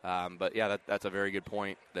 But yeah, that's a very good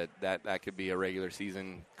point. That could be a regular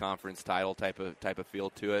season conference title type of feel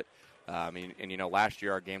to it. Last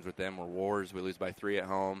year our games with them were wars. We lose by 3 at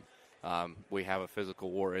home. We have a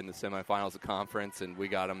physical war in the semifinals of conference, and we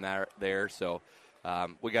got them there. So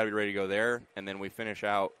we got to be ready to go there, and then we finish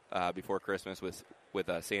out before Christmas with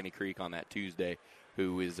Sandy Creek on that Tuesday,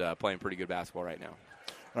 who is playing pretty good basketball right now.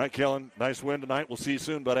 All right, Kellen, nice win tonight. We'll see you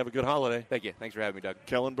soon, bud. Have a good holiday. Thank you. Thanks for having me, Doug.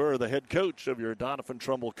 Kellen Burr, the head coach of your Doniphan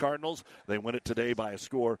Trumbull Cardinals. They win it today by a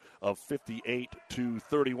score of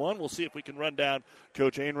 58-31. We'll see if we can run down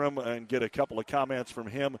Coach Ainram and get a couple of comments from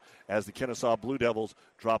him as the Kenesaw Blue Devils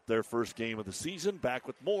drop their first game of the season. Back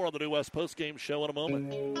with more on the New West postgame show in a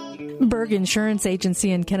moment. Berg Insurance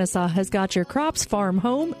Agency in Kenesaw has got your crops, farm,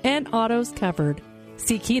 home, and autos covered.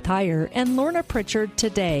 See Keith Heyer and Lorna Pritchard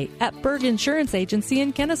today at Berg Insurance Agency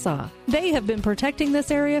in Kenesaw. They have been protecting this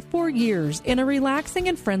area for years in a relaxing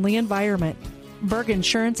and friendly environment. Berg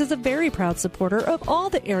Insurance is a very proud supporter of all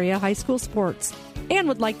the area high school sports and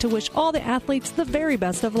would like to wish all the athletes the very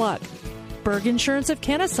best of luck. Berg Insurance of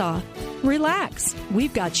Kenesaw. Relax,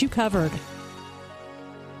 we've got you covered.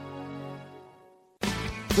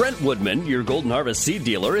 Brent Woodman, your Golden Harvest seed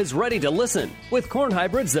dealer, is ready to listen with corn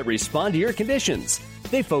hybrids that respond to your conditions.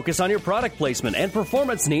 They focus on your product placement and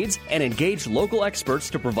performance needs and engage local experts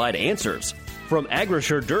to provide answers. From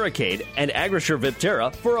AgriSure Duracade and AgriSure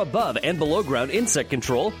Viptera for above and below ground insect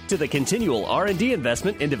control to the continual R&D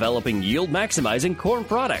investment in developing yield-maximizing corn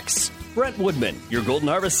products. Brent Woodman, your Golden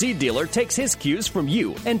Harvest seed dealer, takes his cues from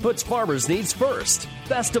you and puts farmers' needs first.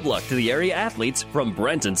 Best of luck to the area athletes from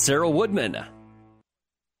Brent and Sarah Woodman.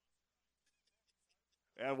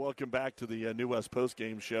 And welcome back to the New West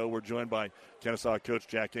postgame show. We're joined by Kenesaw coach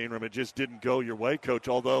Jack Ainram. It just didn't go your way, Coach,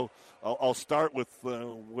 although I'll start with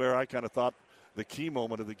where I kind of thought the key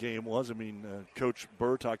moment of the game was. I mean, Coach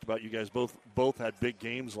Burr talked about you guys both had big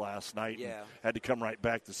games last night and had to come right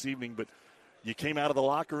back this evening. But you came out of the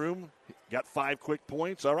locker room, got 5 quick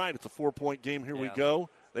points. All right, it's a 4-point game. Here we go.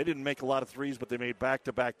 They didn't make a lot of threes, but they made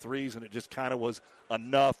back-to-back threes, and it just kind of was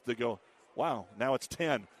enough to go, wow, now it's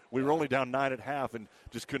 10. We were only down 9 at half and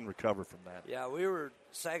just couldn't recover from that. Yeah, we were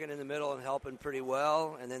sagging in the middle and helping pretty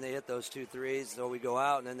well, and then they hit those 2 threes, so we go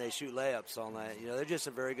out, and then they shoot layups all night. You know, they're just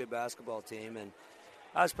a very good basketball team, and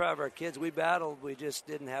I was proud of our kids. We battled. We just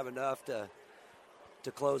didn't have enough to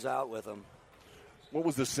close out with them. What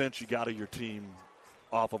was the sense you got of your team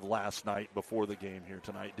off of last night before the game here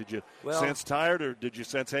tonight? Did you sense tired, or did you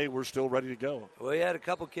sense, hey, we're still ready to go? Well, we had a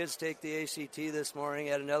couple kids take the ACT this morning,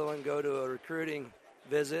 had another one go to a recruiting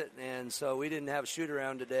visit, and so we didn't have a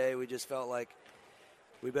shoot-around today. We just felt like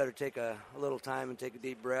we better take a little time and take a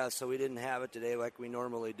deep breath, so we didn't have it today like we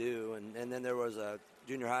normally do. And then there was a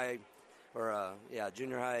junior high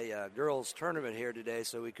girls tournament here today,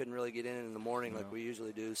 so we couldn't really get in the morning like we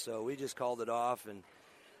usually do. So we just called it off, and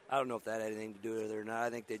I don't know if that had anything to do with it or not. I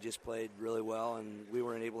think they just played really well, and we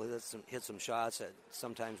weren't able to hit some shots that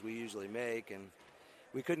sometimes we usually make, and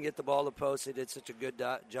we couldn't get the ball to post. They did such a good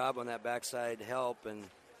job on that backside help, and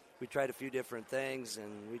we tried a few different things,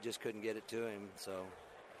 and we just couldn't get it to him. So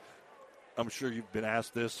I'm sure you've been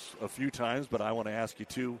asked this a few times, but I want to ask you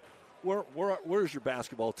too. Where's your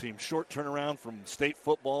basketball team? Short turnaround from state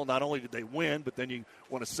football. Not only did they win, but then you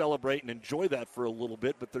want to celebrate and enjoy that for a little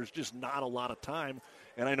bit, but there's just not a lot of time.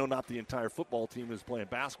 And I know not the entire football team is playing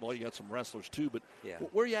basketball. You got some wrestlers too, but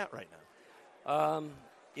where are you at right now?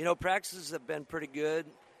 Practices have been pretty good.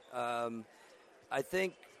 I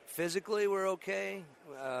think physically we're okay.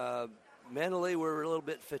 Mentally we're a little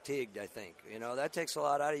bit fatigued, I think. That takes a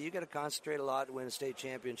lot out of you. You got to concentrate a lot to win a state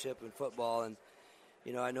championship in football, and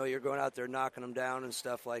I know you're going out there knocking them down and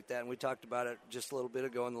stuff like that, and we talked about it just a little bit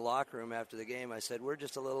ago in the locker room after the game. I said, we're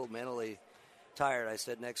just a little mentally tired. I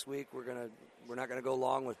said, next week we're not going to go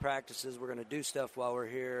long with practices. We're going to do stuff while we're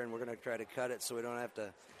here, and we're going to try to cut it so we don't have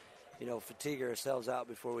to, fatigue ourselves out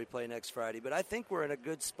before we play next Friday. But I think we're in a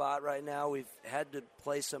good spot right now. We've had to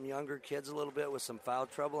play some younger kids a little bit with some foul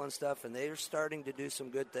trouble and stuff, and they're starting to do some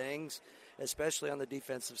good things, especially on the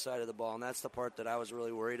defensive side of the ball, and that's the part that I was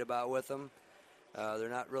really worried about with them. They're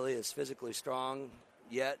not really as physically strong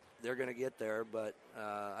yet. They're going to get there, but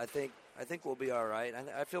I think we'll be all right.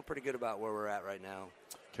 I feel pretty good about where we're at right now.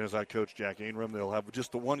 Kenesaw coach Jack Ainram, they'll have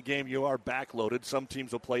just the one game. You are backloaded. Some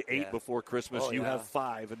teams will play 8 before Christmas. You have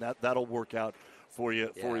 5, and that'll work out for you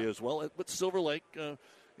as well. But Silver Lake,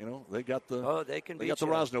 they got the they can the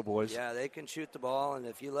Rosno boys. Yeah, they can shoot the ball, and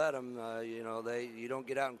if you let them, you don't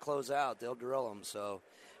get out and close out, they'll drill them. So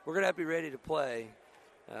we're going to have to be ready to play.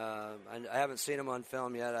 I haven't seen them on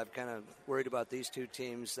film yet. I'm kind of worried about these 2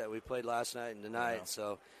 teams that we played last night and tonight.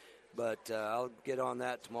 But I'll get on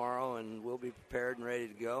that tomorrow, and we'll be prepared and ready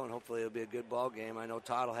to go, and hopefully it'll be a good ball game. I know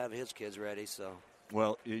Todd will have his kids ready. So.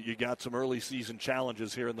 Well, you got some early season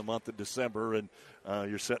challenges here in the month of December, and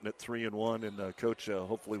you're setting at 3-1. And Coach,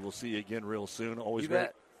 hopefully we'll see you again real soon. Always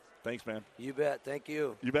great. Thanks, man. You bet. Thank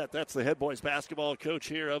you. You bet. That's the head boys basketball coach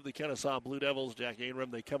here of the Kenesaw Blue Devils, Jack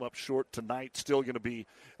Ainram. They come up short tonight. Still going to be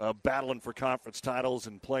battling for conference titles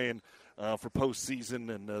and playing for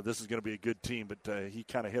postseason, and this is going to be a good team. But he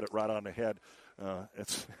kind of hit it right on the head.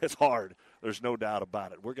 It's hard. There's no doubt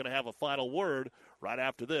about it. We're going to have a final word right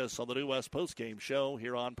after this on the New West postgame show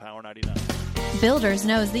here on Power 99. Builders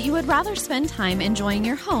knows that you would rather spend time enjoying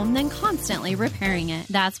your home than constantly repairing it.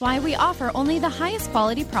 That's why we offer only the highest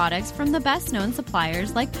quality products from the best-known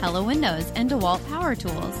suppliers like Pella Windows and DeWalt Power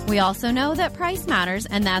Tools. We also know that price matters,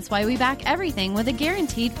 and that's why we back everything with a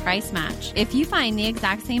guaranteed price match. If you find the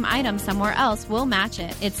exact same item somewhere else, we'll match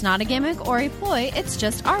it. It's not a gimmick or a ploy, it's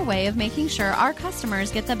just our way of making sure our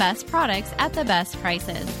customers get the best products at the best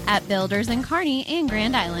prices. At Builders in Kearney and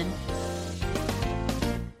Grand Island.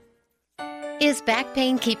 Is back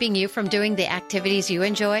pain keeping you from doing the activities you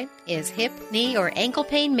enjoy? Is hip, knee, or ankle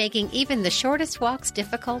pain making even the shortest walks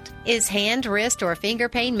difficult? Is hand, wrist, or finger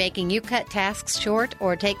pain making you cut tasks short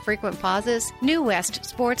or take frequent pauses? New West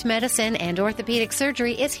Sports Medicine and Orthopedic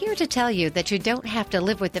Surgery is here to tell you that you don't have to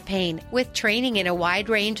live with the pain. With training in a wide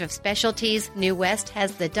range of specialties, New West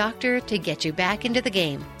has the doctor to get you back into the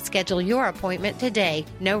game. Schedule your appointment today.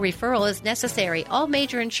 No referral is necessary. All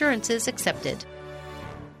major insurances accepted.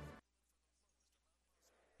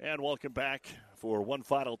 And welcome back for one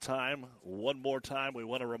final time. One more time, we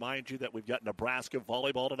want to remind you that we've got Nebraska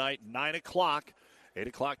volleyball tonight, 9 o'clock. 8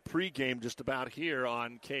 o'clock pregame just about here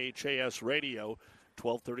on KHAS Radio,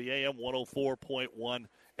 12:30 a.m., 104.1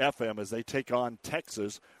 FM as they take on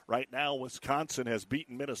Texas. Right now, Wisconsin has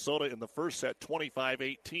beaten Minnesota in the first set,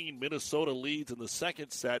 25-18. Minnesota leads in the second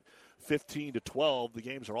set, 15-12. The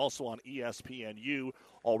games are also on ESPNU.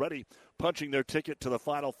 Already punching their ticket to the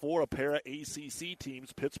Final Four, a pair of ACC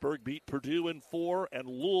teams. Pittsburgh beat Purdue in 4, and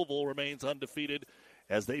Louisville remains undefeated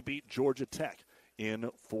as they beat Georgia Tech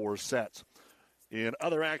in 4 sets. In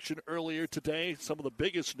other action earlier today, some of the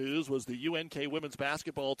biggest news was the UNK women's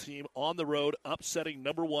basketball team on the road upsetting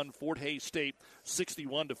number 1 Fort Hays State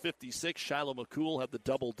 61-56. Shiloh McCool had the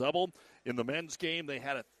double-double. In the men's game, they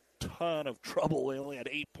had a ton of trouble. They only had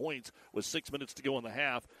 8 points with 6 minutes to go in the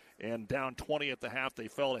half, and down 20 at the half, they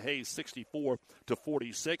fell to Hays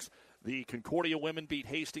 64-46. The Concordia women beat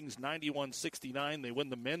Hastings 91-69. They win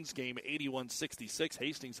the men's game 81-66.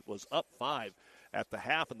 Hastings was up 5 at the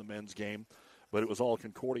half in the men's game, but it was all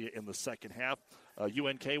Concordia in the second half.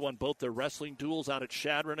 UNK won both their wrestling duels out at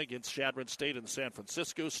Chadron against Chadron State and San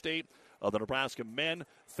Francisco State. The Nebraska men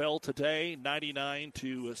fell today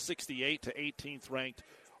 99-68 to 18th ranked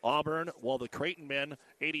Auburn, while the Creighton men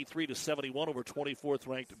 83-71 over 24th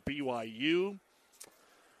ranked BYU.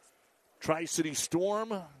 Tri-City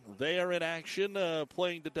Storm, they are in action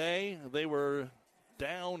playing today. They were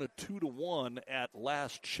down 2-1 at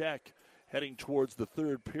last check heading towards the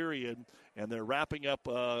third period, and they're wrapping up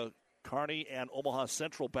Kearney and Omaha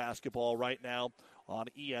Central basketball right now on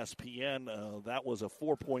ESPN. That was a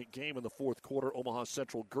 4-point game in the fourth quarter. Omaha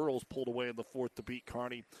Central girls pulled away in the fourth to beat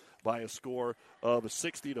Kearney by a score of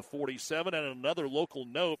 60-47. And another local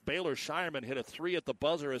note, Baylor Shireman hit a 3 at the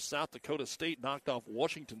buzzer as South Dakota State knocked off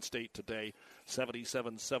Washington State today,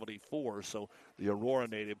 77-74. So the Aurora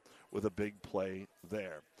native with a big play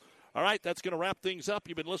there. All right, that's going to wrap things up.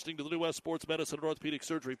 You've been listening to the New West Sports Medicine and Orthopedic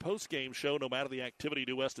Surgery post-game show. No matter the activity,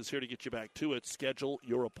 New West is here to get you back to it. Schedule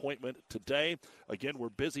your appointment today. Again, we're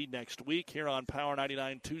busy next week here on Power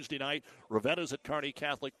 99 Tuesday night. Ravenna's at Kearney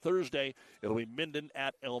Catholic Thursday. It'll be Minden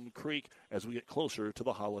at Elm Creek as we get closer to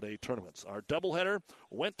the holiday tournaments. Our doubleheader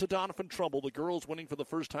went to Doniphan Trumbull. The girls winning for the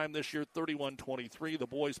first time this year, 31-23. The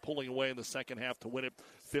boys pulling away in the second half to win it,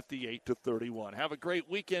 58-31. Have a great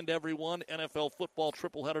weekend, everyone. NFL football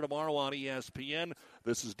tripleheader tomorrow on ESPN.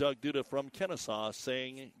 This is Doug Duda from Kenesaw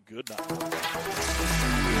saying good night.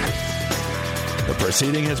 The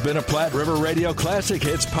proceeding has been a Platte River Radio Classic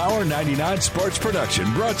Hits Power 99 sports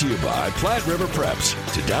production brought to you by Platte River Preps.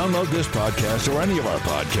 To download this podcast or any of our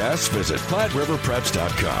podcasts, visit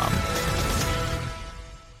PlatteRiverPreps.com.